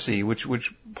Pharisee,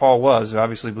 which Paul was,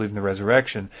 obviously believing the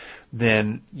resurrection,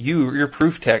 then your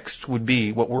proof text would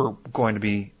be what we're going to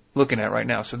be looking at right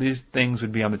now. So these things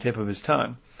would be on the tip of his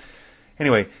tongue.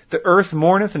 Anyway, the earth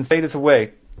mourneth and fadeth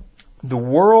away. The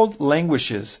world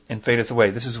languishes and fadeth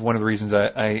away. This is one of the reasons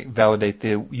I validate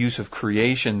the use of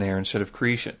creation there instead of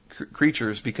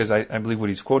creatures, because I believe what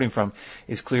he's quoting from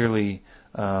is clearly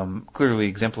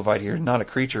exemplified here. Not a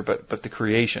creature, but the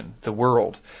creation, the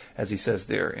world, as he says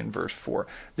there in verse 4.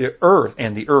 The earth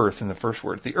in the first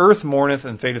word. The earth mourneth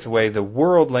and fadeth away. The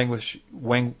world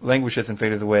languisheth and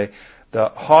fadeth away. The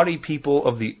haughty people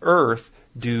of the earth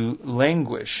do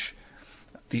languish.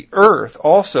 The earth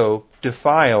also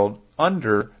defiled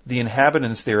under the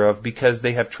inhabitants thereof, because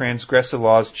they have transgressed the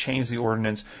laws, changed the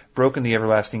ordinance, broken the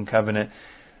everlasting covenant.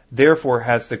 Therefore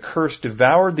has the curse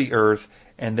devoured the earth,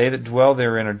 and they that dwell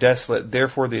therein are desolate.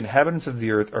 Therefore the inhabitants of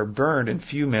the earth are burned, and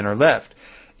few men are left.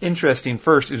 Interesting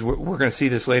first is we're going to see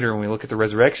this later when we look at the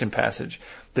resurrection passage,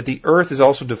 that the earth is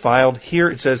also defiled.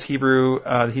 Here it says the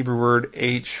Hebrew word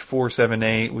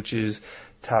H478, which is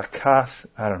takath,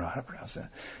 I don't know how to pronounce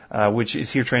that, which is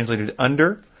here translated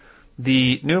under.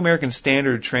 The New American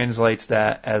Standard translates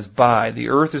that as by. The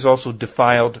earth is also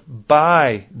defiled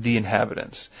by the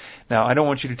inhabitants. Now, I don't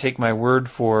want you to take my word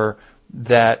for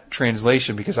that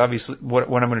translation, because obviously what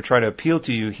I'm going to try to appeal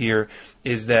to you here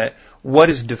is that what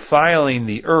is defiling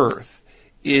the earth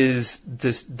is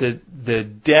the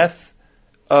death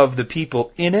of the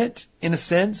people in it, in a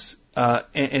sense,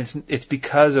 and it's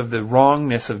because of the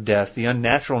wrongness of death, the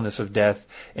unnaturalness of death,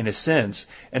 in a sense,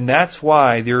 and that's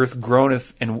why the earth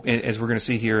groaneth, and as we're going to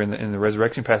see here in the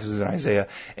resurrection passages in Isaiah,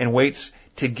 and waits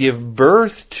to give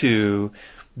birth to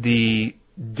the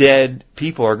dead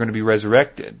people are going to be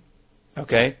resurrected.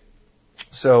 Okay,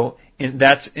 so in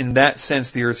that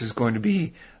sense, the earth is going to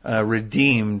be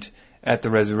redeemed at the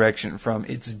resurrection from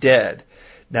its dead.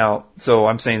 Now, so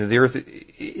I'm saying that the earth,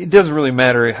 it doesn't really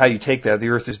matter how you take that. The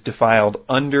earth is defiled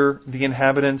under the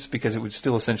inhabitants, because it would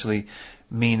still essentially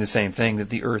mean the same thing, that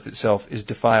the earth itself is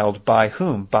defiled by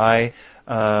whom? By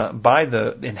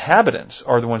the inhabitants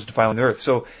are the ones defiling the earth.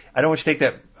 So I don't want you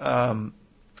to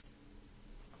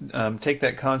take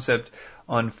that concept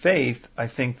on faith. I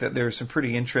think that there's some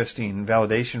pretty interesting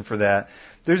validation for that.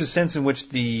 There's a sense in which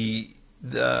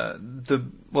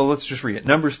well, let's just read it.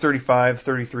 Numbers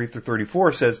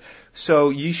 35:33-34 says, "So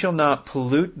ye shall not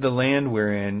pollute the land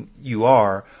wherein you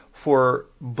are, for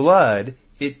blood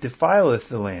it defileth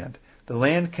the land. The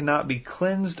land cannot be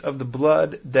cleansed of the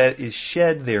blood that is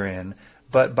shed therein,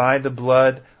 but by the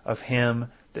blood of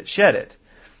him that shed it.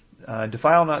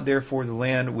 Defile not therefore the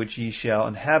land which ye shall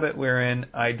inhabit, wherein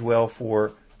I dwell,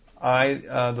 for I,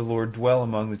 the Lord, dwell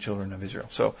among the children of Israel."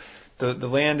 So the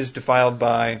land is defiled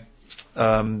by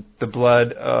the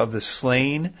blood of the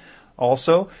slain.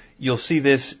 Also, you'll see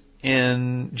this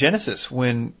in Genesis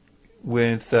with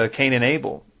Cain and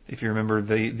Abel. If you remember,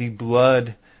 the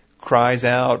blood cries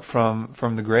out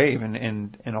from the grave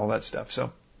and all that stuff.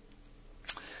 So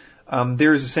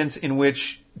there is a sense in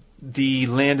which the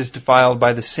land is defiled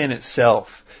by the sin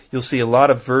itself. You'll see a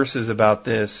lot of verses about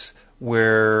this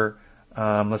where,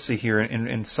 let's see here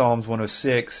in Psalms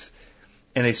 106,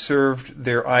 "And they served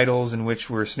their idols, in which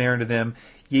were a snare unto them.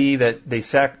 They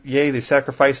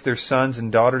sacrificed their sons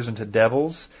and daughters unto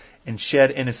devils, and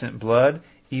shed innocent blood,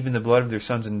 even the blood of their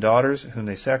sons and daughters, whom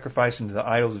they sacrificed unto the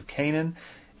idols of Canaan."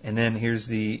 And then here's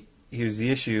the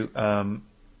issue.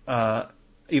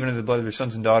 "Even of the blood of their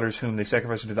sons and daughters, whom they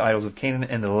sacrificed unto the idols of Canaan,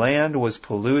 and the land was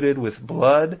polluted with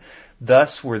blood.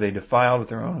 Thus were they defiled with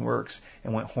their own works,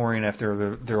 and went whoring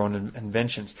after their own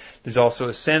inventions." There's also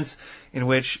a sense in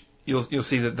which you'll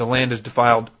see that the land is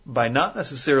defiled by not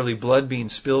necessarily blood being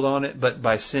spilled on it, but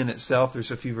by sin itself.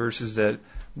 There's a few verses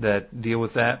that deal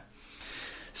with that.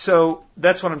 So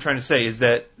that's what I'm trying to say, is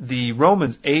that the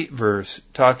Romans 8 verse,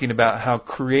 talking about how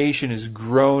creation is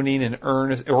groaning in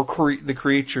earnest, or the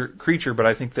creature, but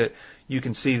I think that you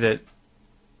can see that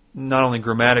not only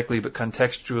grammatically but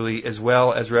contextually, as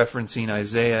well as referencing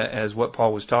Isaiah as what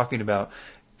Paul was talking about,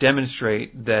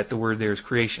 demonstrate that the word there is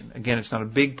creation. Again, it's not a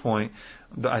big point,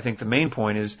 but I think the main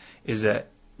point is that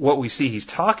what we see he's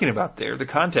talking about there, the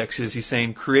context is he's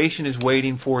saying creation is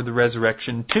waiting for the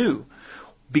resurrection too,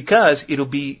 because it'll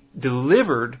be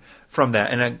delivered from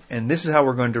that. And this is how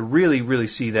we're going to really, really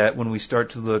see that when we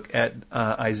start to look at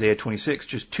Isaiah 26,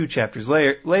 just 2 chapters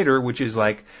later, which is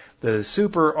like the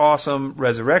super awesome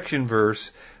resurrection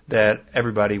verse that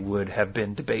everybody would have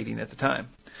been debating at the time.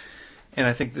 And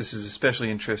I think this is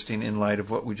especially interesting in light of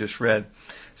what we just read.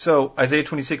 So Isaiah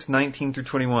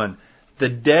 26:19-21, "The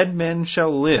dead men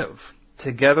shall live,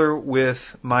 together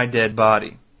with my dead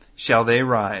body shall they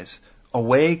rise.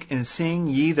 Awake and sing,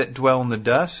 ye that dwell in the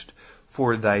dust,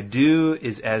 for thy dew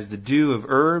is as the dew of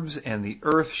herbs, and the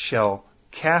earth shall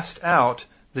cast out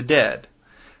the dead.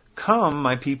 Come,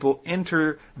 my people,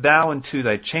 enter thou into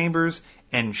thy chambers,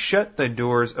 and shut thy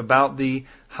doors about thee.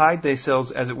 Hide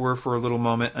thyself, as it were, for a little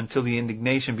moment, until the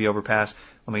indignation be overpast."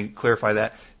 Let me clarify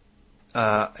that.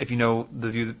 If you know the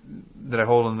view that I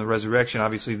hold on the resurrection,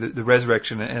 obviously the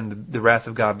resurrection and the wrath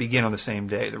of God begin on the same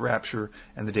day. The rapture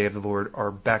and the day of the Lord are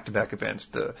back-to-back events.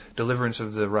 The deliverance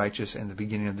of the righteous and the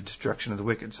beginning of the destruction of the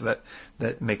wicked. So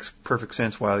that makes perfect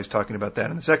sense while he's talking about that.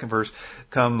 In the second verse,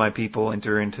 "Come, my people,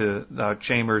 enter into the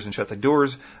chambers and shut the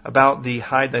doors about thee.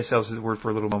 Hide thyself, as it were,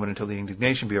 for a little moment, until the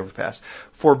indignation be overpast.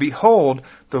 For behold,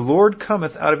 the Lord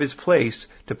cometh out of his place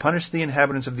to punish the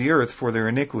inhabitants of the earth for their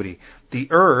iniquity. The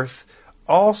earth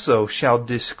also shall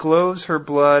disclose her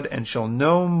blood, and shall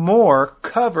no more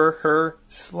cover her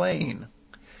slain."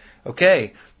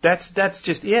 Okay, that's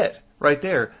just it right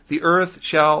there. The earth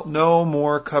shall no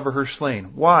more cover her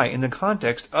slain. Why? In the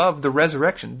context of the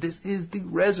resurrection. This is the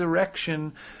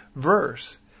resurrection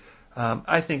verse.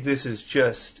 I think this is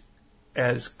just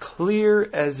as clear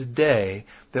as day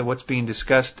that what's being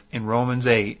discussed in Romans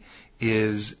 8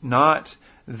 is not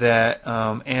that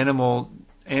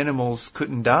animals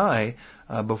couldn't die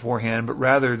beforehand, but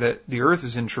rather that the earth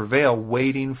is in travail,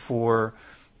 waiting for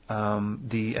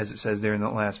as it says there in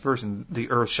that last verse, and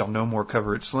the earth shall no more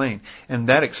cover its slain. And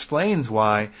that explains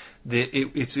why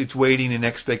it's waiting in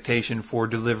expectation for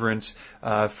deliverance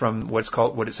from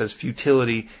what it says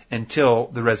futility until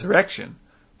the resurrection.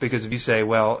 Because if you say,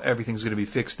 well, everything's going to be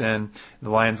fixed then, the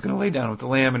lion's going to lay down with the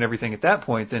lamb and everything at that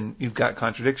point, then you've got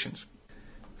contradictions.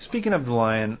 Speaking of the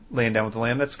lion laying down with the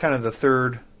lamb, that's kind of the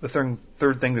third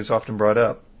thing that's often brought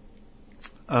up.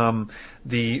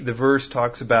 The verse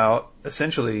talks about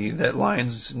essentially that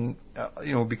lions,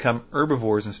 become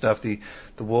herbivores and stuff. The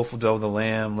wolf will dwell with the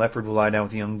lamb, leopard will lie down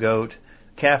with the young goat,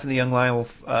 calf and the young lion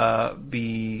will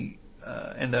be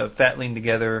and the fatling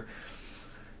together.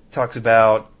 Talks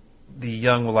about the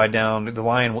young will lie down, the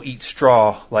lion will eat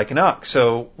straw like an ox.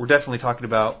 So we're definitely talking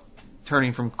about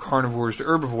turning from carnivores to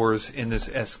herbivores in this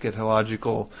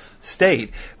eschatological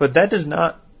state. But that does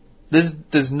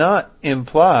not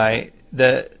imply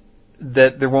that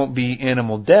there won't be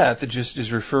animal death. It just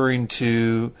is referring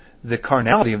to the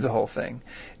carnality of the whole thing.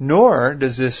 Nor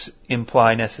does this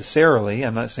imply necessarily,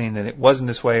 I'm not saying that it wasn't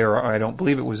this way or I don't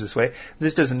believe it was this way,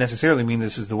 this doesn't necessarily mean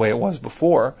this is the way it was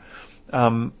before.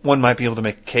 One might be able to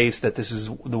make a case that this is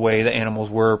the way the animals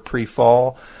were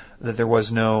pre-fall, that there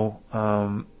was no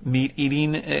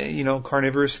meat-eating,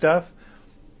 carnivorous stuff.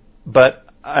 But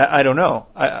I don't know.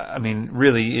 I mean,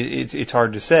 really, it's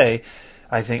hard to say.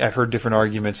 I think I've heard different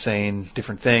arguments saying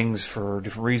different things for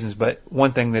different reasons. But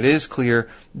one thing that is clear,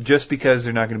 just because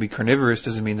they're not going to be carnivorous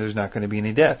doesn't mean there's not going to be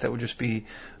any death. That would just be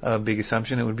a big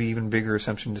assumption. It would be even bigger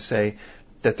assumption to say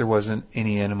that there wasn't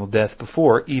any animal death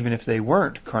before, even if they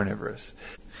weren't carnivorous.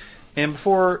 And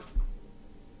before,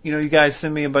 you guys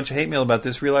send me a bunch of hate mail about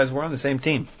this, realize we're on the same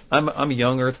team. I'm a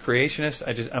young earth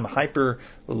creationist. I'm a hyper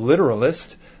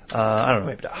literalist. I don't know,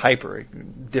 maybe hyper,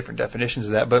 different definitions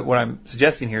of that, but what I'm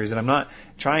suggesting here is that I'm not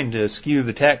trying to skew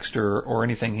the text or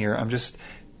anything here. I'm just,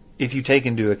 if you take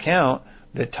into account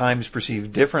that time is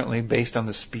perceived differently based on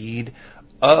the speed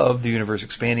of the universe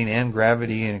expanding and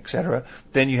gravity and et cetera,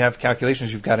 then you have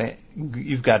calculations you've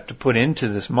got to put into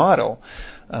this model.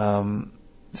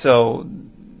 So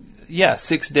yeah,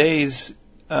 6 days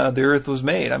the Earth was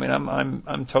made. I mean,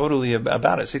 I'm totally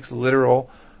about it. 6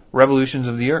 literal revolutions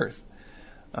of the Earth.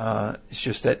 It's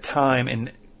just that time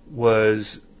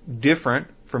was different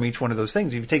from each one of those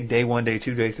things. If you take day 1, day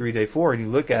 2, day 3, day 4, and you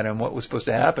look at them, what was supposed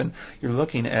to happen, you're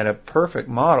looking at a perfect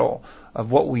model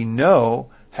of what we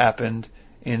know happened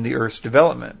in the Earth's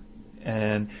development.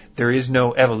 And there is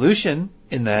no evolution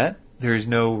in that. There is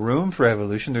no room for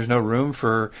evolution. There's no room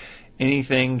for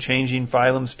anything changing,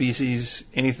 phylum, species,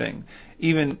 anything.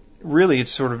 Even really,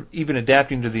 it's sort of, even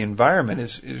adapting to the environment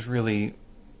is really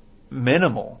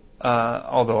minimal.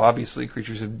 Although obviously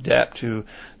creatures adapt to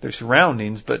their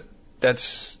surroundings, but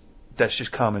that's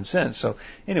just common sense. So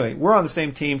anyway, we're on the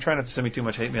same team. Try not to send me too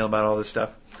much hate mail about all this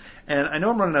stuff. And I know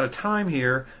I'm running out of time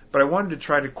here, but I wanted to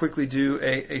try to quickly do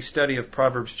a study of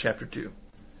Proverbs chapter 2.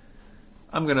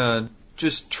 I'm going to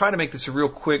just try to make this a real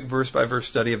quick verse-by-verse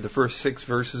study of the first 6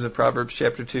 verses of Proverbs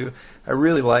chapter 2. I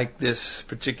really like this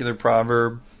particular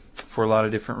proverb for a lot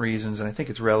of different reasons, and I think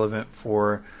it's relevant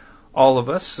for all of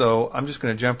us. So I'm just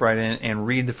going to jump right in and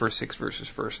read the first 6 verses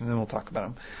first, and then we'll talk about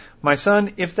them. My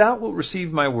son, if thou wilt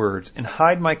receive my words and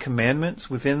hide my commandments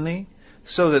within thee,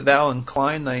 so that thou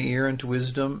incline thy ear unto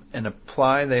wisdom and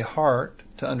apply thy heart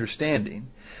to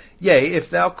understanding. Yea, if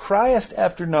thou criest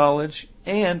after knowledge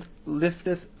and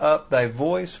lifteth up thy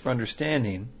voice for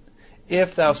understanding,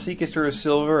 if thou seekest her as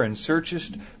silver and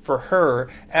searchest for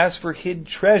her as for hid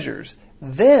treasures,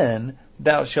 then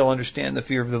thou shalt understand the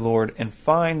fear of the Lord and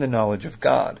find the knowledge of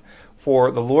God. For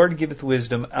the Lord giveth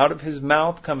wisdom, out of his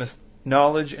mouth cometh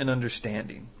knowledge and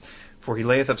understanding. For he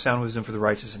layeth up sound wisdom for the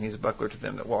righteous, and he is a buckler to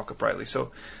them that walk uprightly.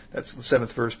 So that's the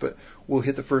 7th verse, but we'll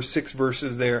hit the first 6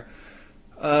 verses there.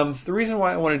 The reason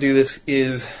why I want to do this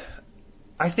is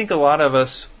I think a lot of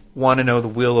us want to know the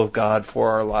will of God for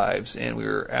our lives, and we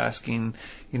were asking,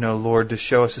 Lord, to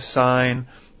show us a sign,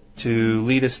 to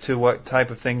lead us to what type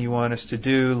of thing you want us to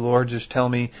do. Lord, just tell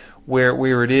me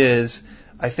where it is.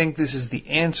 I think this is the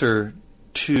answer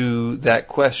to that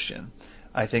question.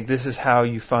 I think this is how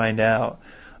you find out.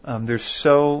 There's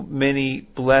so many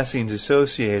blessings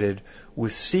associated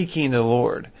with seeking the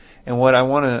Lord. And what I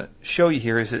want to show you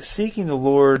here is that seeking the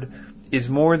Lord is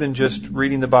more than just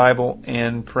reading the Bible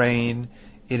and praying.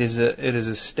 It is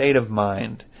a state of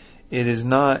mind. It is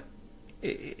not,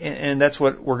 and that's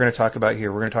what we're going to talk about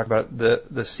here. We're going to talk about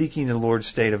the seeking the Lord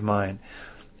state of mind.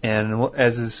 And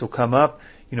as this will come up,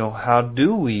 how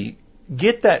do we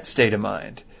get that state of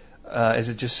mind? Is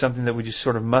it just something that we just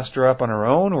sort of muster up on our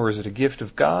own, or is it a gift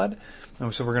of God?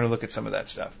 And so we're going to look at some of that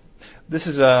stuff. This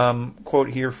is a quote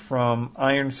here from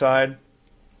Ironside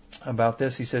about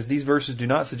this. He says, "These verses do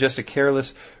not suggest a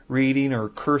careless reading or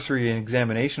cursory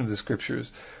examination of the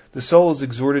Scriptures. The soul is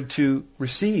exhorted to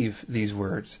receive these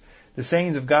words. The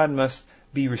sayings of God must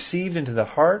be received into the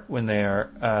heart when they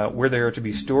are where they are to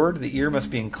be stored. The ear must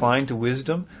be inclined to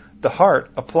wisdom, the heart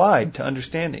applied to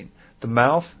understanding, the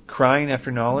mouth crying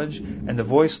after knowledge, and the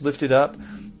voice lifted up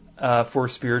for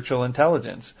spiritual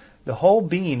intelligence. The whole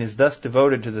being is thus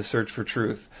devoted to the search for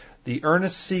truth. The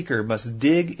earnest seeker must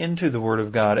dig into the Word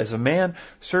of God as a man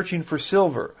searching for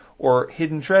silver or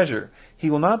hidden treasure. He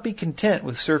will not be content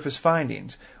with surface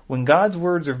findings. When God's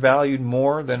words are valued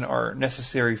more than our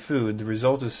necessary food, the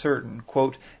result is certain.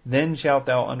 Quote, "Then shalt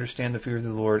thou understand the fear of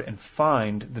the Lord and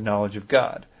find the knowledge of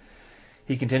God."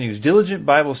 He continues, "Diligent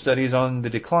Bible study is on the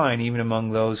decline even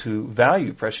among those who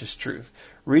value precious truth.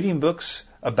 Reading books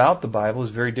about the Bible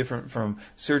is very different from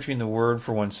searching the Word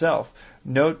for oneself.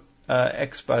 Notes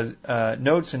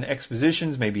and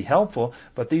expositions may be helpful,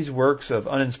 but these works of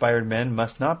uninspired men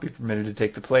must not be permitted to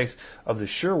take the place of the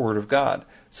sure Word of God.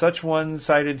 Such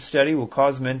one-sided study will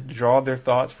cause men to draw their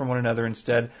thoughts from one another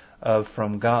instead of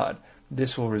from God.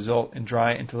 This will result in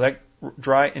dry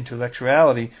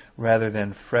intellectuality rather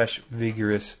than fresh,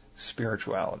 vigorous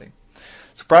spirituality."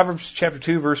 So Proverbs chapter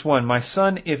 2, verse 1, "My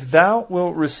son, if thou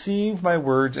wilt receive my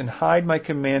words and hide my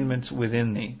commandments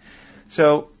within thee."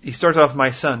 So he starts off,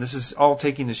 "My son." This is all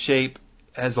taking the shape,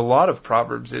 as a lot of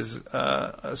Proverbs is,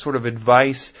 a sort of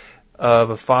advice of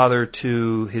a father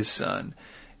to his son.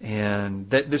 And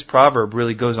this proverb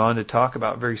really goes on to talk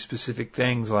about very specific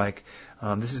things like,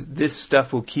 this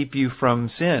stuff will keep you from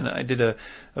sin. I did a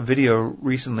video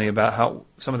recently about how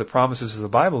some of the promises of the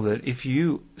Bible, that if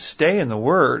you stay in the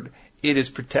Word, it is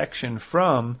protection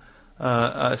from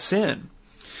sin.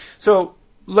 So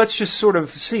let's just sort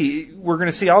of see. We're going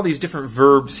to see all these different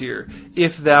verbs here.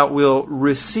 If thou wilt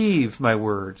receive my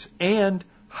words and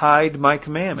hide my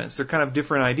commandments. They're kind of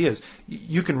different ideas.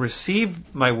 You can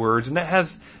receive my words, and that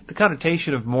has the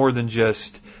connotation of more than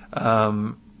just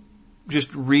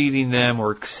reading them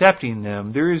or accepting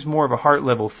them. There is more of a heart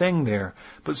level thing there.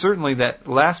 But certainly that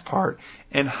last part,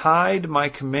 and hide my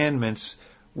commandments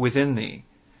within thee.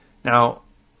 Now,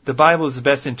 the Bible is the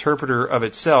best interpreter of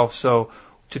itself, so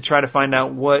to try to find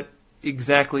out what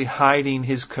exactly hiding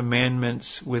his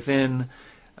commandments within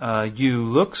you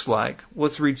looks like,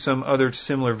 let's read some other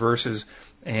similar verses,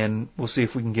 and we'll see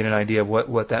if we can get an idea of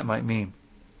what that might mean.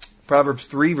 Proverbs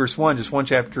 3, verse 1, just one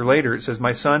chapter later, it says,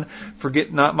 "My son,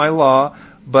 forget not my law,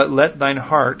 but let thine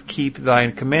heart keep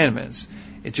thine commandments."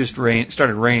 It just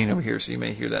started raining over here, so you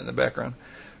may hear that in the background.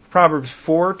 Proverbs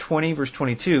 4:20, verse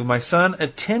 22, "My son,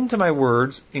 attend to my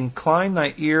words, incline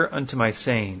thy ear unto my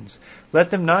sayings.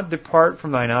 Let them not depart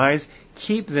from thine eyes,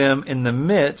 keep them in the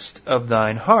midst of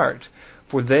thine heart.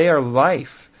 For they are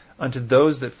life unto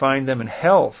those that find them, and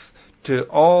health to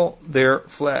all their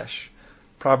flesh."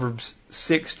 Proverbs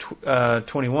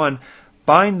 6:21,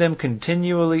 "Bind them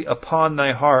continually upon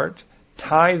thy heart,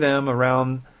 tie them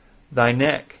around thy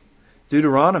neck."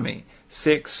 Deuteronomy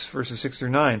 6, verses 6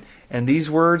 through 9, "And these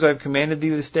words I have commanded thee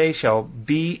this day shall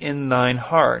be in thine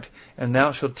heart, and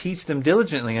thou shalt teach them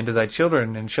diligently unto thy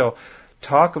children, and shall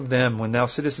talk of them when thou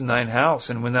sittest in thine house,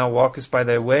 and when thou walkest by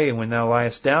thy way, and when thou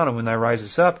liest down, and when thou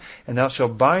risest up, and thou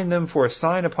shalt bind them for a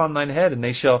sign upon thine head, and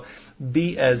they shall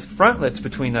be as frontlets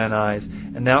between thine eyes,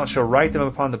 and thou shalt write them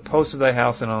upon the posts of thy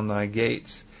house and on thy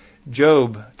gates."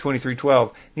 Job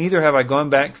 23:12, "Neither have I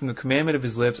gone back from the commandment of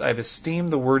his lips. I have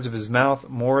esteemed the words of his mouth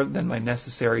more than my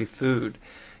necessary food."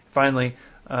 Finally,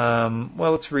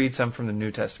 let's read some from the New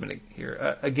Testament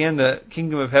here. "Again, the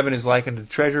kingdom of heaven is like unto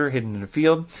treasure hidden in a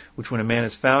field, which when a man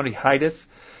has found, he hideth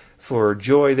for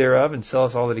joy thereof, and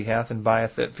selleth all that he hath, and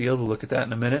buyeth that field." We'll look at that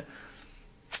in a minute.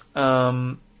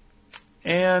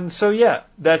 And so,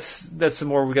 that's some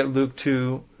more. We got Luke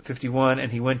 2:51,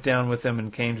 "And he went down with them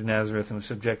and came to Nazareth and was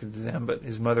subjected to them, but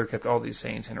his mother kept all these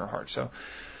sayings in her heart." So,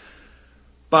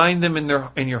 bind them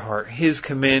in your heart, his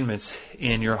commandments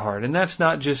in your heart. And that's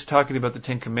not just talking about the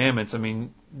 10 Commandments. I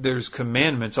mean, there's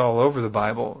commandments all over the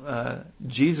Bible.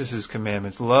 Jesus'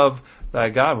 commandments, love thy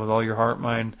God with all your heart,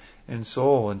 mind, and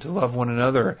soul, and to love one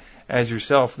another as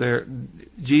yourself.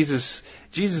 Jesus'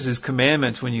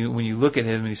 commandments, when you look at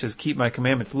him and he says, "Keep my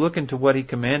commandments," look into what he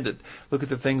commanded. Look at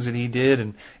the things that he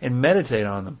did and meditate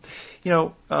on them.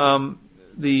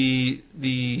 The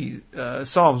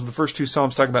Psalms, the first 2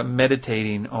 Psalms talk about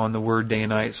meditating on the Word day and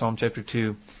night, Psalm chapter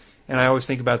 2. And I always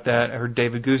think about that. I heard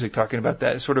David Guzik talking about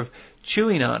that, sort of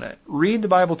chewing on it. Read the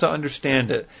Bible to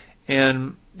understand it.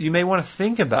 And you may want to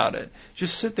think about it.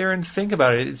 Just sit there and think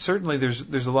about it. Certainly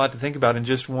there's a lot to think about in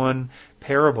just one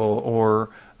parable or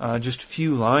just a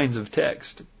few lines of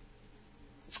text.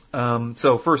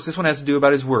 So first, this one has to do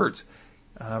about his words.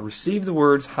 Receive the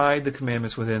words, hide the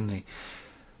commandments within thee.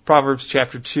 Proverbs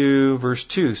chapter 2, verse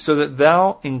 2, "So that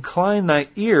thou incline thy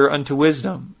ear unto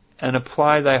wisdom, and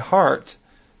apply thy heart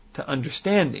to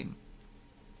understanding."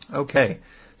 Okay,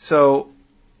 so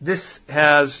this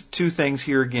has 2 things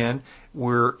here again.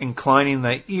 We're inclining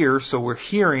thy ear, so we're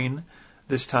hearing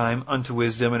this time unto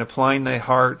wisdom, and applying thy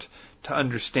heart to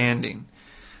understanding.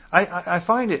 I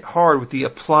find it hard with the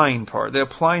applying part, the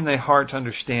applying thy heart to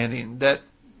understanding.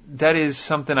 That is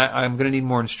something I'm going to need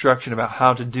more instruction about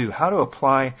how to do, how to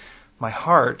apply my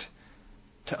heart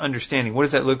to understanding. What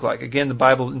does that look like? Again, the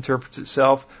Bible interprets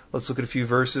itself. Let's look at a few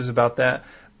verses about that.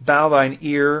 Bow thine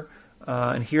ear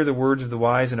and hear the words of the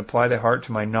wise, and apply thy heart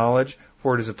to my knowledge.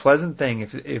 For it is a pleasant thing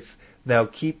if thou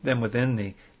keep them within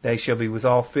thee. They shall be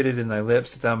withal fitted in thy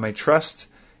lips, that thou may trust,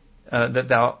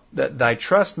 that thy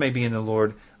trust may be in the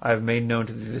Lord. I have made known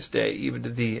to thee this day, even to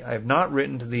thee. I have not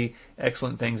written to thee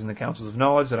excellent things in the counsels of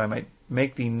knowledge, that I might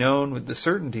make thee known with the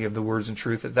certainty of the words in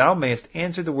truth, that thou mayest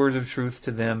answer the words of truth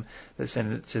to them that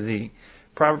send it to thee.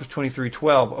 Proverbs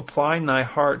 23:12, applying thy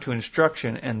heart to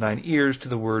instruction and thine ears to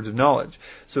the words of knowledge.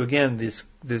 So again, this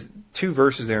two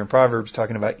verses there in Proverbs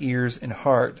talking about ears and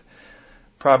heart.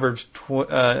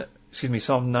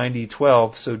 Psalm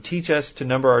 90:12. So teach us to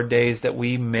number our days, that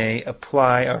we may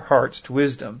apply our hearts to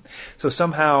wisdom. So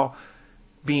somehow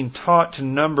being taught to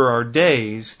number our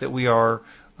days, that we are,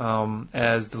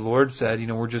 as the Lord said,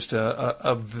 we're just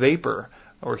a vapor.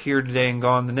 We're here today and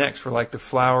gone the next. We're like the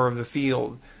flower of the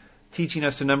field. Teaching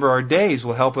us to number our days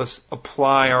will help us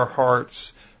apply our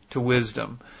hearts to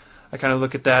wisdom. I kind of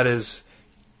look at that as,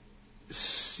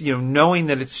 knowing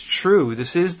that it's true.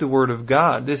 This is the Word of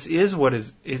God. This is what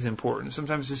is important.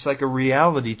 Sometimes it's like a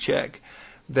reality check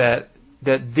that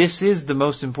this is the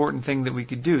most important thing that we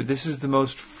could do. This is the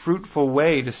most fruitful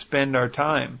way to spend our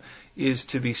time, is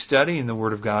to be studying the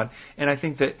Word of God. And I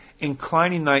think that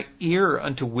inclining thy ear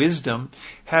unto wisdom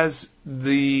has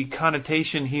the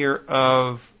connotation here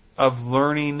of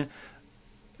learning.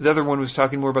 The other one was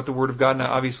talking more about the Word of God.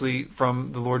 Now, obviously,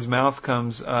 from the Lord's mouth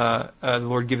comes, the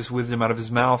Lord giveth wisdom, out of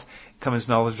His mouth comes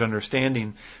knowledge and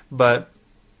understanding. But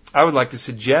I would like to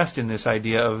suggest in this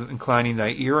idea of inclining thy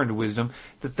ear unto wisdom,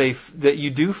 that you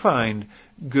do find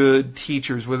good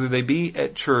teachers, whether they be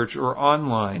at church or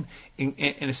online,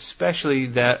 and especially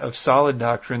that of solid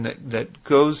doctrine that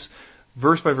goes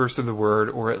verse by verse through the Word,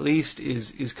 or at least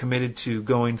is committed to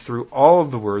going through all of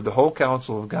the Word, the whole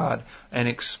counsel of God, and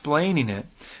explaining it.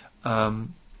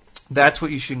 That's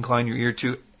what you should incline your ear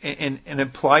to, and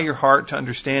apply your heart to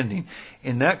understanding.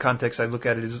 In that context, I look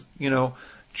at it as,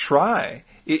 try.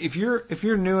 If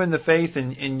you're new in the faith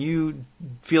and you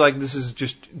feel like this is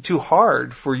just too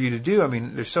hard for you to do,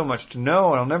 there's so much to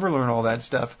know and I'll never learn all that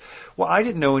stuff. Well, I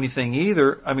didn't know anything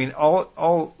either.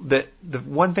 All that, the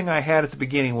one thing I had at the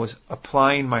beginning was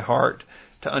applying my heart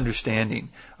to understanding.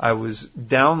 I was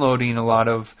downloading a lot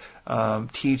of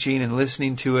teaching and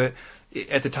listening to it.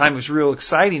 At the time, it was real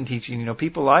exciting teaching.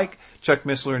 People like Chuck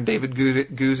Missler and David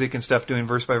Guzik and stuff doing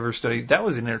verse-by-verse study. That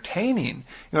was entertaining.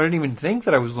 I didn't even think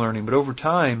that I was learning. But over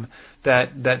time,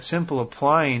 that simple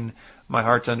applying my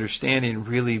heart to understanding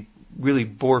really, really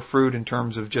bore fruit in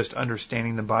terms of just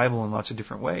understanding the Bible in lots of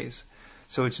different ways.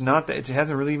 So it's not that, it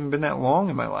hasn't really even been that long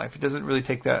in my life. It doesn't really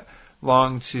take that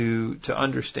long to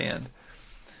understand.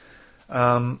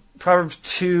 Proverbs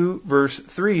 2 verse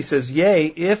 3 says, Yea,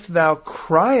 if thou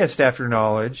criest after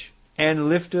knowledge, and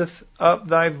lifteth up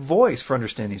thy voice for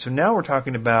understanding. So now we're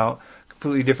talking about a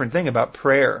completely different thing, about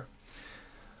prayer.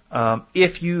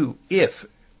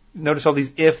 Notice all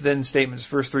these if-then statements.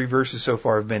 First 3 verses so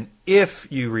far have been, if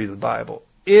you read the Bible,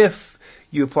 if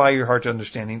you apply your heart to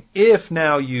understanding, if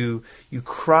now you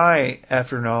cry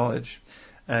after knowledge,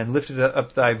 and lifted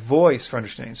up thy voice for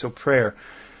understanding. So prayer.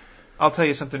 I'll tell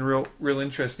you something real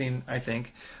interesting, I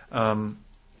think,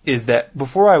 is that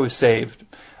before I was saved,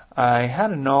 I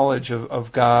had a knowledge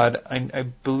of God. I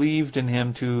believed in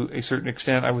Him to a certain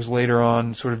extent. I was later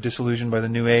on sort of disillusioned by the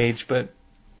New Age, but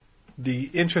the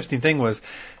interesting thing was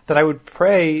that I would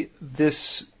pray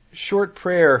this short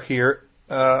prayer here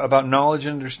about knowledge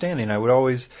and understanding. I would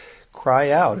always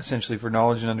cry out, essentially, for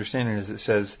knowledge and understanding, as it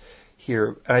says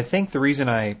here. And I think the reason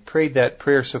I prayed that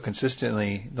prayer so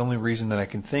consistently, the only reason that I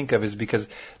can think of, is because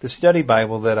the study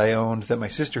Bible that I owned, that my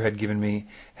sister had given me,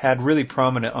 had really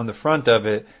prominent on the front of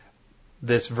it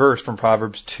this verse from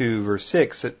Proverbs 2 verse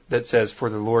 6 that says,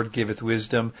 For the Lord giveth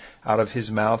wisdom, out of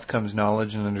His mouth comes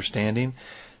knowledge and understanding.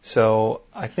 So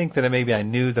I think that maybe I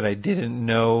knew that I didn't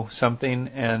know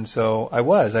something, and so I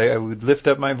would lift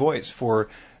up my voice for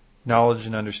knowledge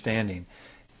and understanding.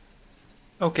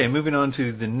 Okay, moving on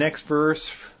to the next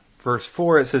verse, verse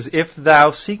 4, it says, If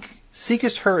thou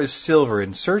seekest her as silver,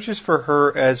 and searchest for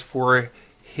her as for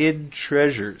hid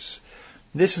treasures.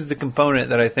 This is the component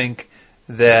that I think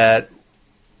that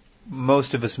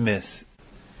most of us miss.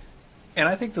 And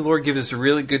I think the Lord gives us a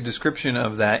really good description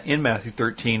of that in Matthew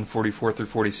 13:44 through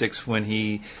 46, when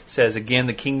He says, Again,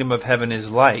 the kingdom of heaven is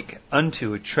like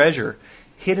unto a treasure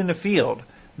hid in a field,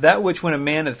 that which when a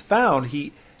man hath found,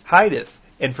 hideth,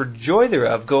 and for joy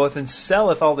thereof goeth and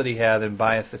selleth all that he hath, and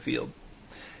buyeth the field.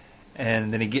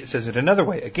 And then he says it another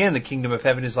way. Again, the kingdom of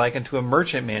heaven is like unto a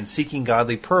merchant man seeking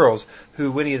godly pearls, who,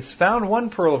 when he has found one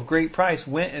pearl of great price,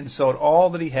 went and sold all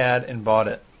that he had and bought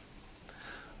it.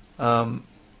 A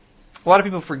lot of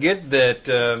people forget that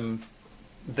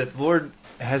the Lord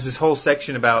has this whole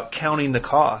section about counting the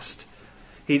cost.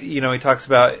 He talks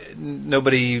about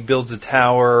nobody builds a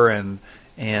tower and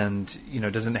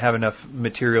doesn't have enough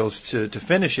materials to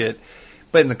finish it.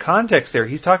 But in the context there,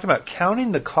 he's talking about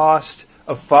counting the cost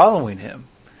of following him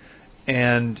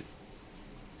and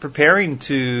preparing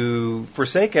to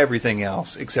forsake everything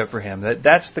else except for him.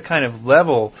 That's the kind of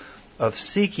level of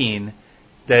seeking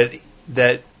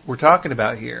that we're talking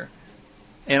about here.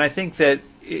 And I think that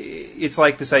it's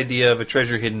like this idea of a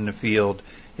treasure hidden in a field.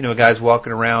 A guy's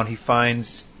walking around, he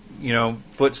finds,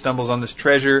 foot stumbles on this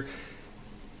treasure.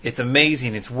 It's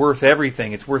amazing. It's worth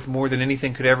everything. It's worth more than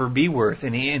anything could ever be worth.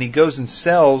 And he goes and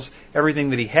sells everything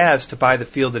that he has to buy the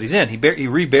field that he's in. He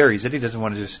reburies it. He doesn't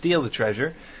want to just steal the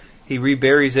treasure. He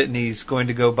reburies it, and he's going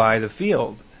to go buy the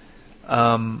field.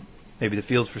 Maybe the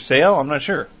field's for sale. I'm not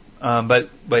sure. But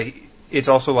it's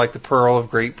also like the pearl of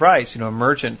great price. A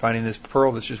merchant finding this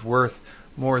pearl that's just worth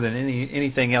more than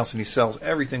anything else, and he sells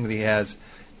everything that he has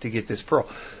to get this pearl.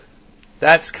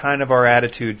 That's kind of our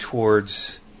attitude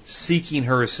towards seeking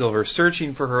her as silver,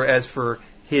 searching for her as for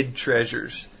hid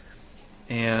treasures,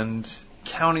 and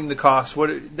counting the cost.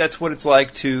 That's what it's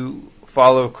like to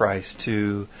follow Christ.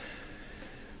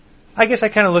 I guess I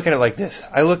kind of look at it like this.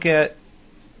 I look at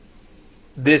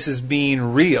this as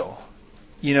being real.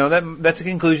 That's a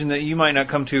conclusion that you might not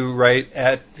come to right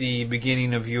at the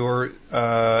beginning of your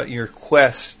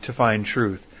quest to find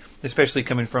truth, especially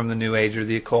coming from the New Age or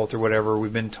the occult or whatever.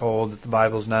 We've been told that the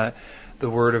Bible's not the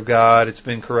Word of God, it's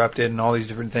been corrupted and all these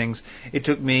different things. It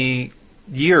took me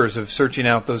years of searching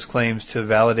out those claims to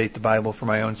validate the Bible for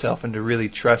my own self and to really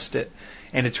trust it,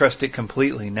 and to trust it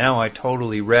completely. Now I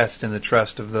totally rest in the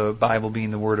trust of the Bible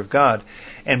being the Word of God.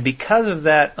 And because of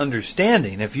that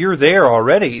understanding, if you're there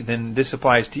already, then this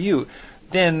applies to you,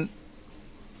 then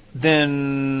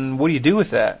what do you do with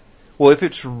that? Well, if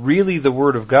it's really the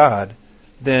Word of God,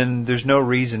 then there's no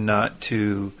reason not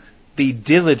to be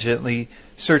diligently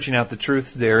searching out the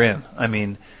truth therein. I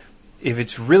mean, if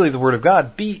it's really the Word of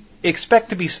God, expect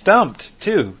to be stumped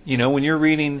too. When you're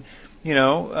reading,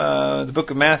 the book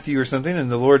of Matthew or something,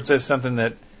 and the Lord says something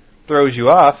that throws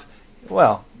you off,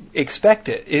 well, expect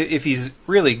it. If He's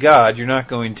really God, you're not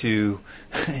going to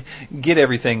get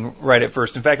everything right at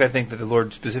first. In fact, I think that the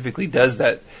Lord specifically does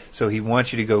that, so He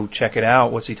wants you to go check it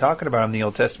out. What's He talking about in the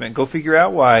Old Testament? Go figure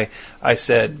out why I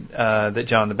said that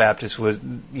John the Baptist was,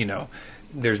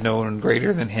 there's no one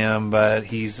greater than him, but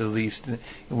he's the least,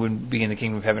 wouldn't be in the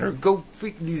kingdom of heaven. Or go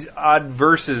these odd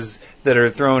verses that are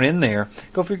thrown in there.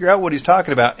 Go figure out what he's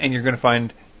talking about, and you're going to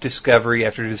find discovery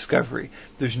after discovery.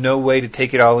 There's no way to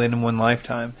take it all in one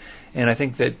lifetime. And I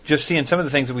think that just seeing some of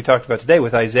the things that we talked about today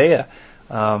with Isaiah,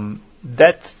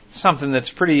 that's something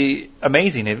that's pretty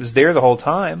amazing. It was there the whole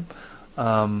time.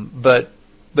 But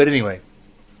anyway,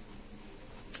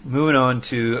 moving on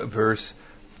to verse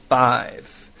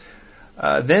 5.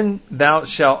 Then thou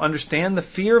shalt understand the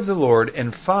fear of the Lord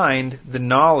and find the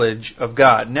knowledge of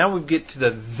God. Now we get to the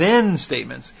then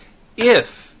statements.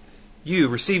 If you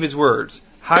receive His words,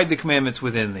 hide the commandments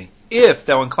within thee. If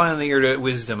thou incline the ear to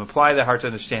wisdom, apply thy heart to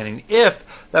understanding. If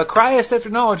thou criest after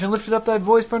knowledge and liftest up thy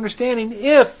voice for understanding.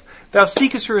 If thou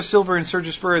seekest for his silver and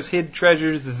searchest for his hid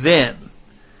treasures, then,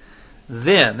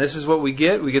 this is what we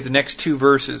get. We get the next two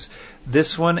verses.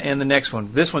 This one and the next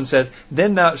one. This one says,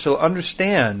 then thou shalt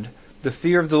understand the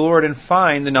fear of the Lord and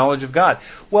find the knowledge of God.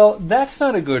 Well, that's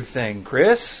not a good thing,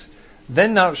 Chris.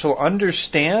 Then thou shalt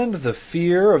understand the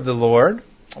fear of the Lord.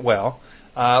 Well,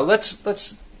 let's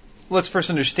first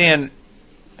understand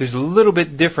there's a little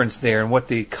bit difference there in what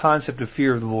the concept of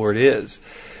fear of the Lord is.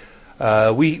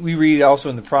 We read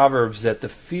also in the Proverbs that the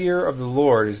fear of the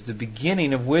Lord is the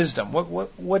beginning of wisdom.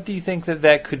 What do you think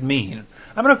that could mean?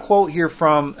 I'm going to quote here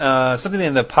from something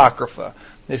in the Apocrypha.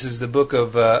 This is the book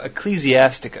of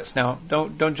Ecclesiasticus. Now,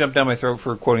 don't jump down my throat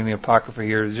for quoting the Apocrypha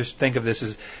here. Just think of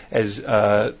this as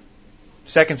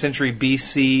 2nd century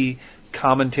BC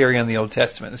commentary on the Old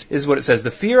Testament. This is what it says.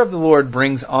 The fear of the Lord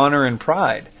brings honor and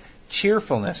pride,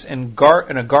 cheerfulness and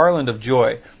a garland of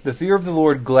joy. The fear of the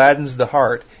Lord gladdens the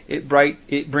heart. It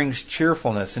brings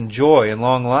cheerfulness and joy and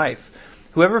long life.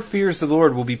 Whoever fears the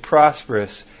Lord will be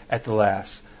prosperous at the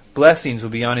last. Blessings will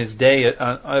be on his day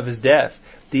of his death.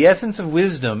 The essence of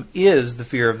wisdom is the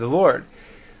fear of the Lord.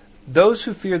 Those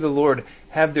who fear the Lord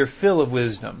have their fill of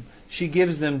wisdom. She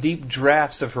gives them deep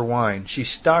draughts of her wine. She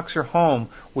stocks her home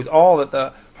with all that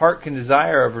the heart can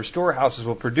desire of her storehouses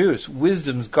will produce.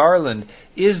 Wisdom's garland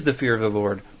is the fear of the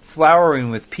Lord,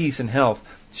 flowering with peace and health.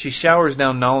 She showers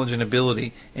down knowledge and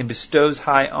ability, and bestows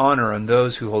high honor on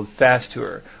those who hold fast to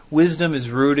her. Wisdom is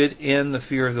rooted in the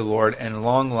fear of the Lord, and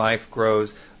long life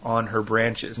grows on her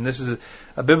branches. And this is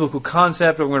a biblical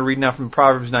concept. I'm going to read now from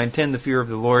Proverbs 9:10. The fear of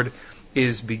the Lord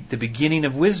is the beginning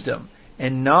of wisdom,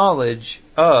 and knowledge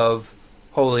of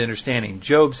holy understanding.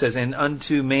 Job says, and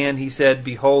unto man he said,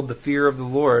 behold, the fear of the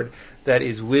Lord, that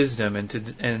is wisdom,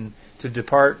 and to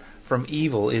depart from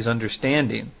evil is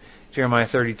understanding. Jeremiah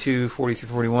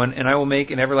 32:40-41. And I will make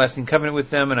an everlasting covenant with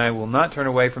them, and I will not turn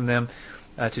away from them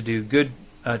to do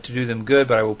them good,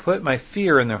 but I will put my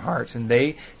fear in their hearts, and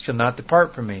they shall not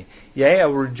depart from me. Yea, I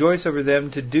will rejoice over them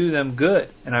to do them good,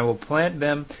 and I will plant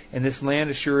them in this land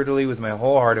assuredly with my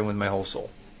whole heart and with my whole soul.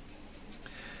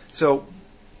 So,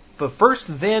 the first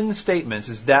then statements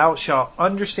is, thou shalt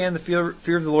understand the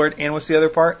fear of the Lord, and what's the other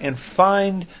part? And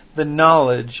find the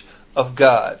knowledge of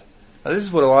God. Now, this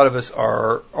is what a lot of us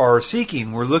are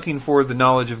seeking. We're looking for the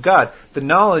knowledge of God. The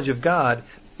knowledge of God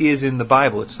is in the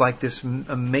Bible. It's like this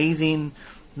amazing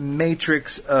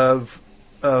matrix of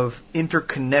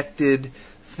interconnected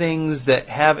things that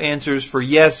have answers for,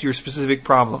 yes, your specific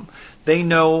problem. They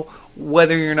know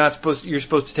whether you're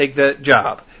supposed to take that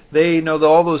job. They know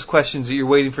all those questions that you're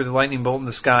waiting for the lightning bolt in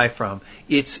the sky from.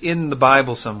 It's in the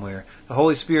Bible somewhere. The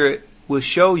Holy Spirit will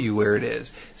show you where it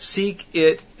is. Seek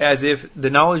it as if the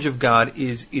knowledge of God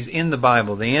is in the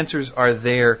Bible. The answers are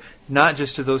there, not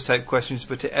just to those type of questions,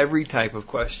 but to every type of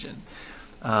question.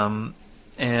 The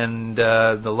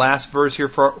last verse here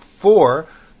for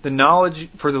the knowledge,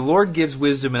 for the Lord gives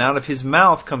wisdom, and out of His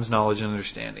mouth comes knowledge and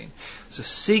understanding. So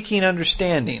seeking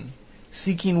understanding,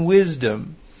 seeking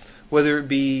wisdom, whether it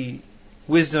be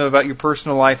wisdom about your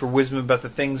personal life or wisdom about the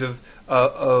things of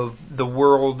the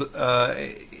world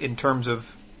in terms of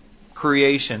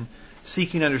creation,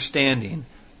 seeking understanding,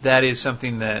 that is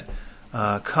something that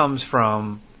comes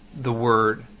from the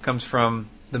Word, comes from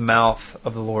the mouth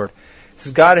of the Lord. It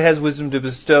says, God has wisdom to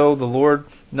bestow. The Lord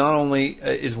not only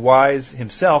is wise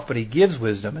Himself, but He gives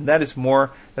wisdom, and that is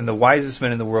more than the wisest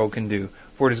men in the world can do.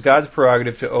 For it is God's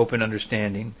prerogative to open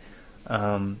understanding.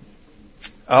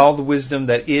 All the wisdom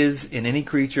that is in any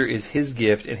creature is His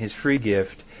gift and His free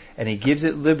gift, and He gives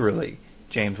it liberally,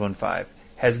 James 1:5.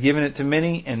 Has given it to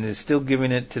many and is still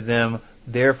giving it to them,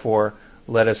 therefore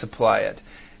let us apply it.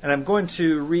 And I'm going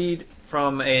to read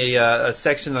from a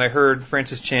section that I heard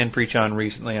Francis Chan preach on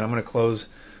recently, and I'm going to close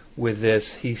with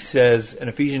this. He says in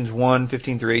Ephesians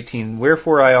 1:15-18,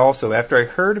 wherefore I also, after I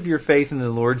heard of your faith in the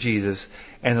Lord Jesus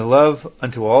and the love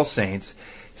unto all saints,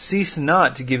 cease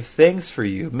not to give thanks for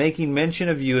you, making mention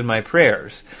of you in my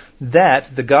prayers,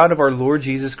 that the God of our Lord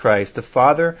Jesus Christ, the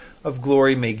Father of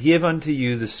glory, may give unto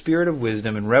you the spirit of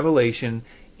wisdom and revelation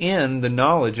in the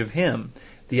knowledge of Him,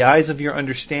 the eyes of your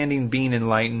understanding being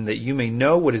enlightened, that you may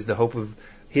know what is the hope of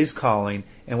His calling,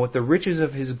 and what the riches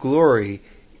of His glory,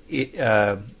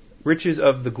 riches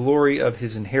of the glory of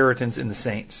His inheritance in the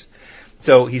saints.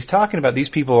 So he's talking about these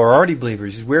people are already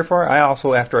believers. He says, wherefore I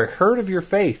also, after I heard of your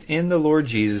faith in the Lord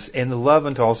Jesus and the love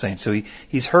unto all saints. So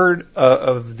he's heard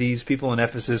of these people in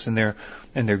Ephesus and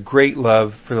their great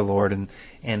love for the Lord,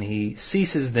 and he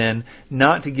ceases then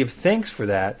not to give thanks for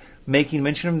that, making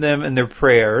mention of them in their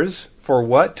prayers. For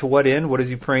what? To what end? What is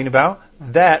he praying about?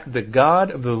 That the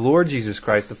God of the Lord Jesus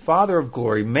Christ, the Father of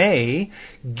glory, may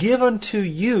give unto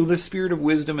you the spirit of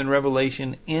wisdom and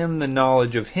revelation in the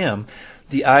knowledge of Him,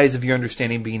 the eyes of your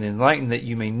understanding being enlightened, that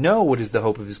you may know what is the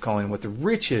hope of His calling, what the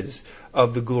riches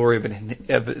of the glory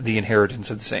of the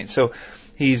inheritance of the saints. So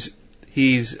he's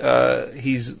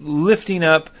lifting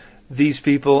up these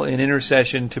people in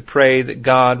intercession to pray that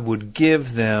God would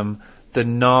give them the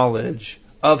knowledge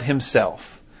of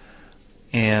Himself.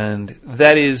 And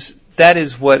that is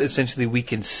what essentially we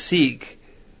can seek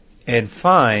and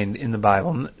find in the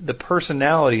Bible. The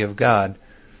personality of God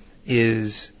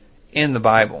is in the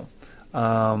Bible.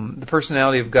 The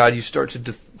personality of God, you start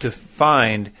to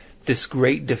find this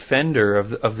great defender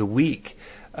of the weak.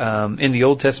 In the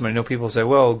Old Testament, I know people say,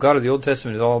 well, God of the Old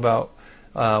Testament is all about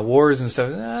wars and stuff.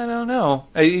 I don't know.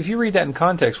 If you read that in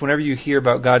context, whenever you hear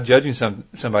about God judging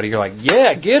somebody, you're like,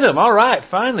 yeah, get him. All right,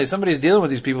 finally, somebody's dealing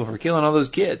with these people for killing all those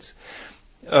kids.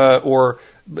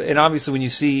 And obviously, when you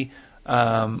see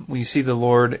the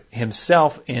Lord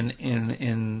Himself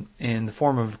in the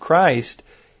form of Christ,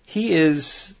 He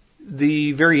is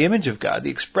the very image of God,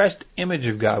 the expressed image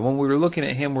of God. When we're looking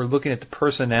at Him, we're looking at the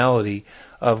personality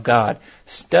of God.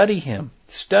 Study Him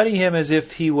as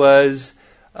if He was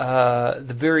the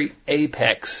very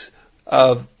apex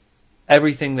of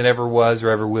everything that ever was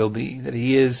or ever will be, that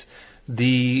he is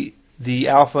the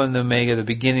Alpha and the Omega, the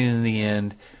beginning and the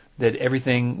end, that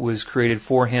everything was created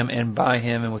for him and by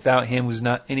him, and without him was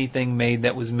not anything made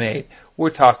that was made.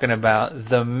 We're talking about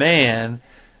the man,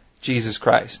 Jesus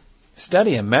Christ.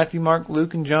 Study him. Matthew, Mark,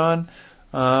 Luke, and John.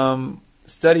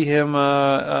 Study him.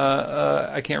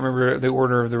 I can't remember the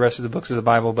order of the rest of the books of the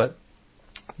Bible, but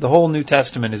the whole New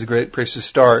Testament is a great place to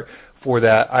start for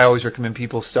that. I always recommend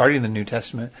people starting the New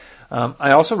Testament.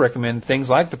 I also recommend things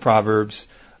like the Proverbs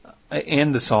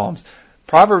and the Psalms.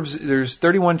 Proverbs, there's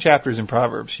 31 chapters in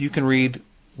Proverbs. You can read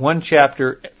one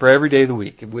chapter for every day of the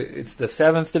week. It's the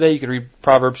 7th today, you can read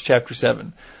Proverbs chapter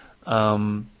 7.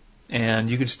 And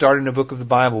you could start in a book of the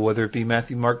Bible, whether it be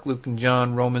Matthew, Mark, Luke, and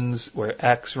John, Romans, or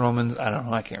Acts, Romans, I don't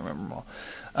know, I can't remember them all.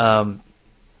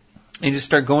 And just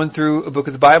start going through a book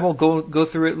of the Bible, go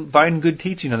through it, find good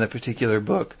teaching on that particular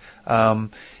book.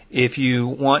 If you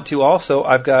want to also,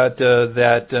 I've got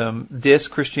that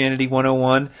disc, Christianity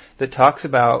 101, that talks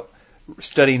about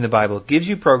studying the Bible. It gives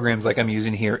you programs like I'm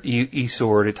using here,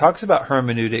 eSword. It talks about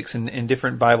hermeneutics and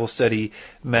different Bible study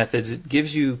methods. It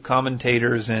gives you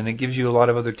commentators, and it gives you a lot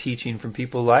of other teaching from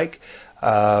people like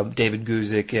David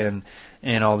Guzik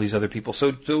and all these other people.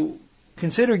 So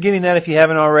consider getting that if you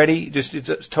haven't already.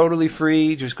 It's totally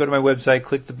free. Just go to my website,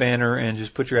 click the banner, and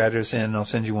just put your address in, and I'll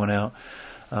send you one out.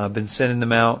 I've been sending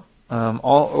them out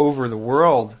all over the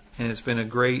world, and it's been a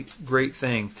great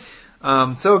thing.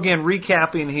 So again,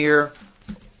 recapping here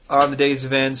on the day's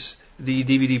events, the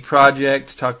DVD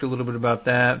project, talked a little bit about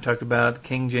that, talked about the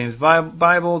King James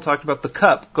Bible, talked about the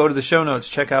cup. Go to the show notes,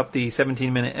 check out the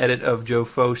 17-minute edit of Joe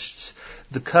Fost's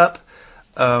The Cup.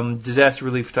 Disaster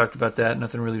relief, talked about that,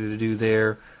 nothing really to do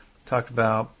there. Talked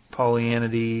about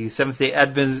Pollyanity, Seventh-day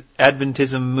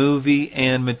Adventism movie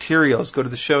and materials. Go to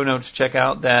the show notes, check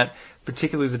out that,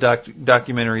 particularly the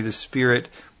documentary, The Spirit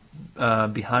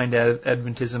Behind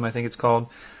Adventism, I think it's called.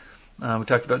 We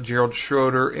talked about Gerald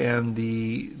Schroeder and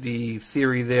the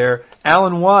theory there.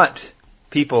 Alan Watt,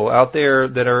 people out there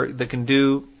that can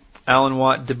do Alan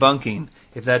Watt debunking.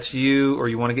 If that's you, or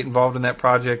you want to get involved in that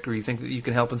project, or you think that you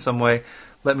can help in some way,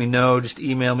 let me know. Just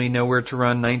email me,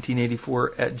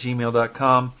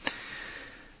 nowheretorun1984@gmail.com.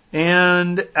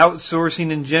 And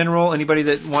outsourcing in general, anybody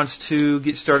that wants to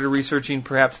get started researching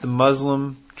perhaps the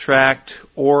Muslim tract,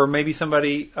 or maybe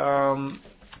somebody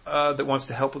that wants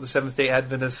to help with the Seventh-day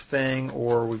Adventist thing,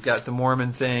 or we've got the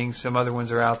Mormon thing, some other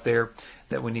ones are out there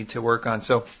that we need to work on.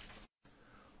 So,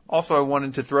 also I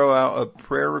wanted to throw out a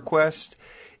prayer request.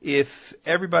 If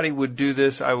everybody would do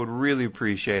this, I would really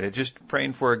appreciate it. Just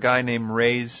praying for a guy named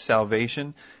Ray's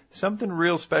salvation. Something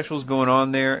real special is going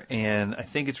on there, and I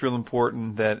think it's real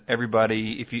important that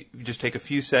everybody, if you just take a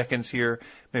few seconds here,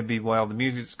 maybe while the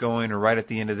music's going or right at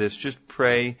the end of this, just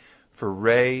pray for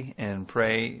Ray and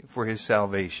pray for his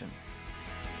salvation.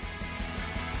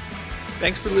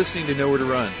 Thanks for listening to Nowhere to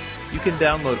Run. You can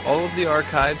download all of the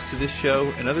archives to this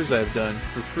show and others I've done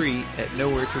for free at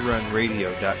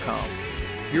nowheretorunradio.com.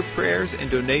 Your prayers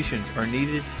and donations are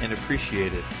needed and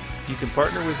appreciated. You can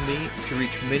partner with me to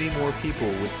reach many more people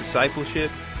with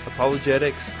discipleship,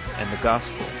 apologetics, and the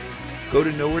gospel. Go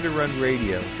to Nowhere to Run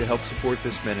Radio to help support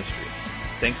this ministry.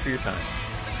 Thanks for your time.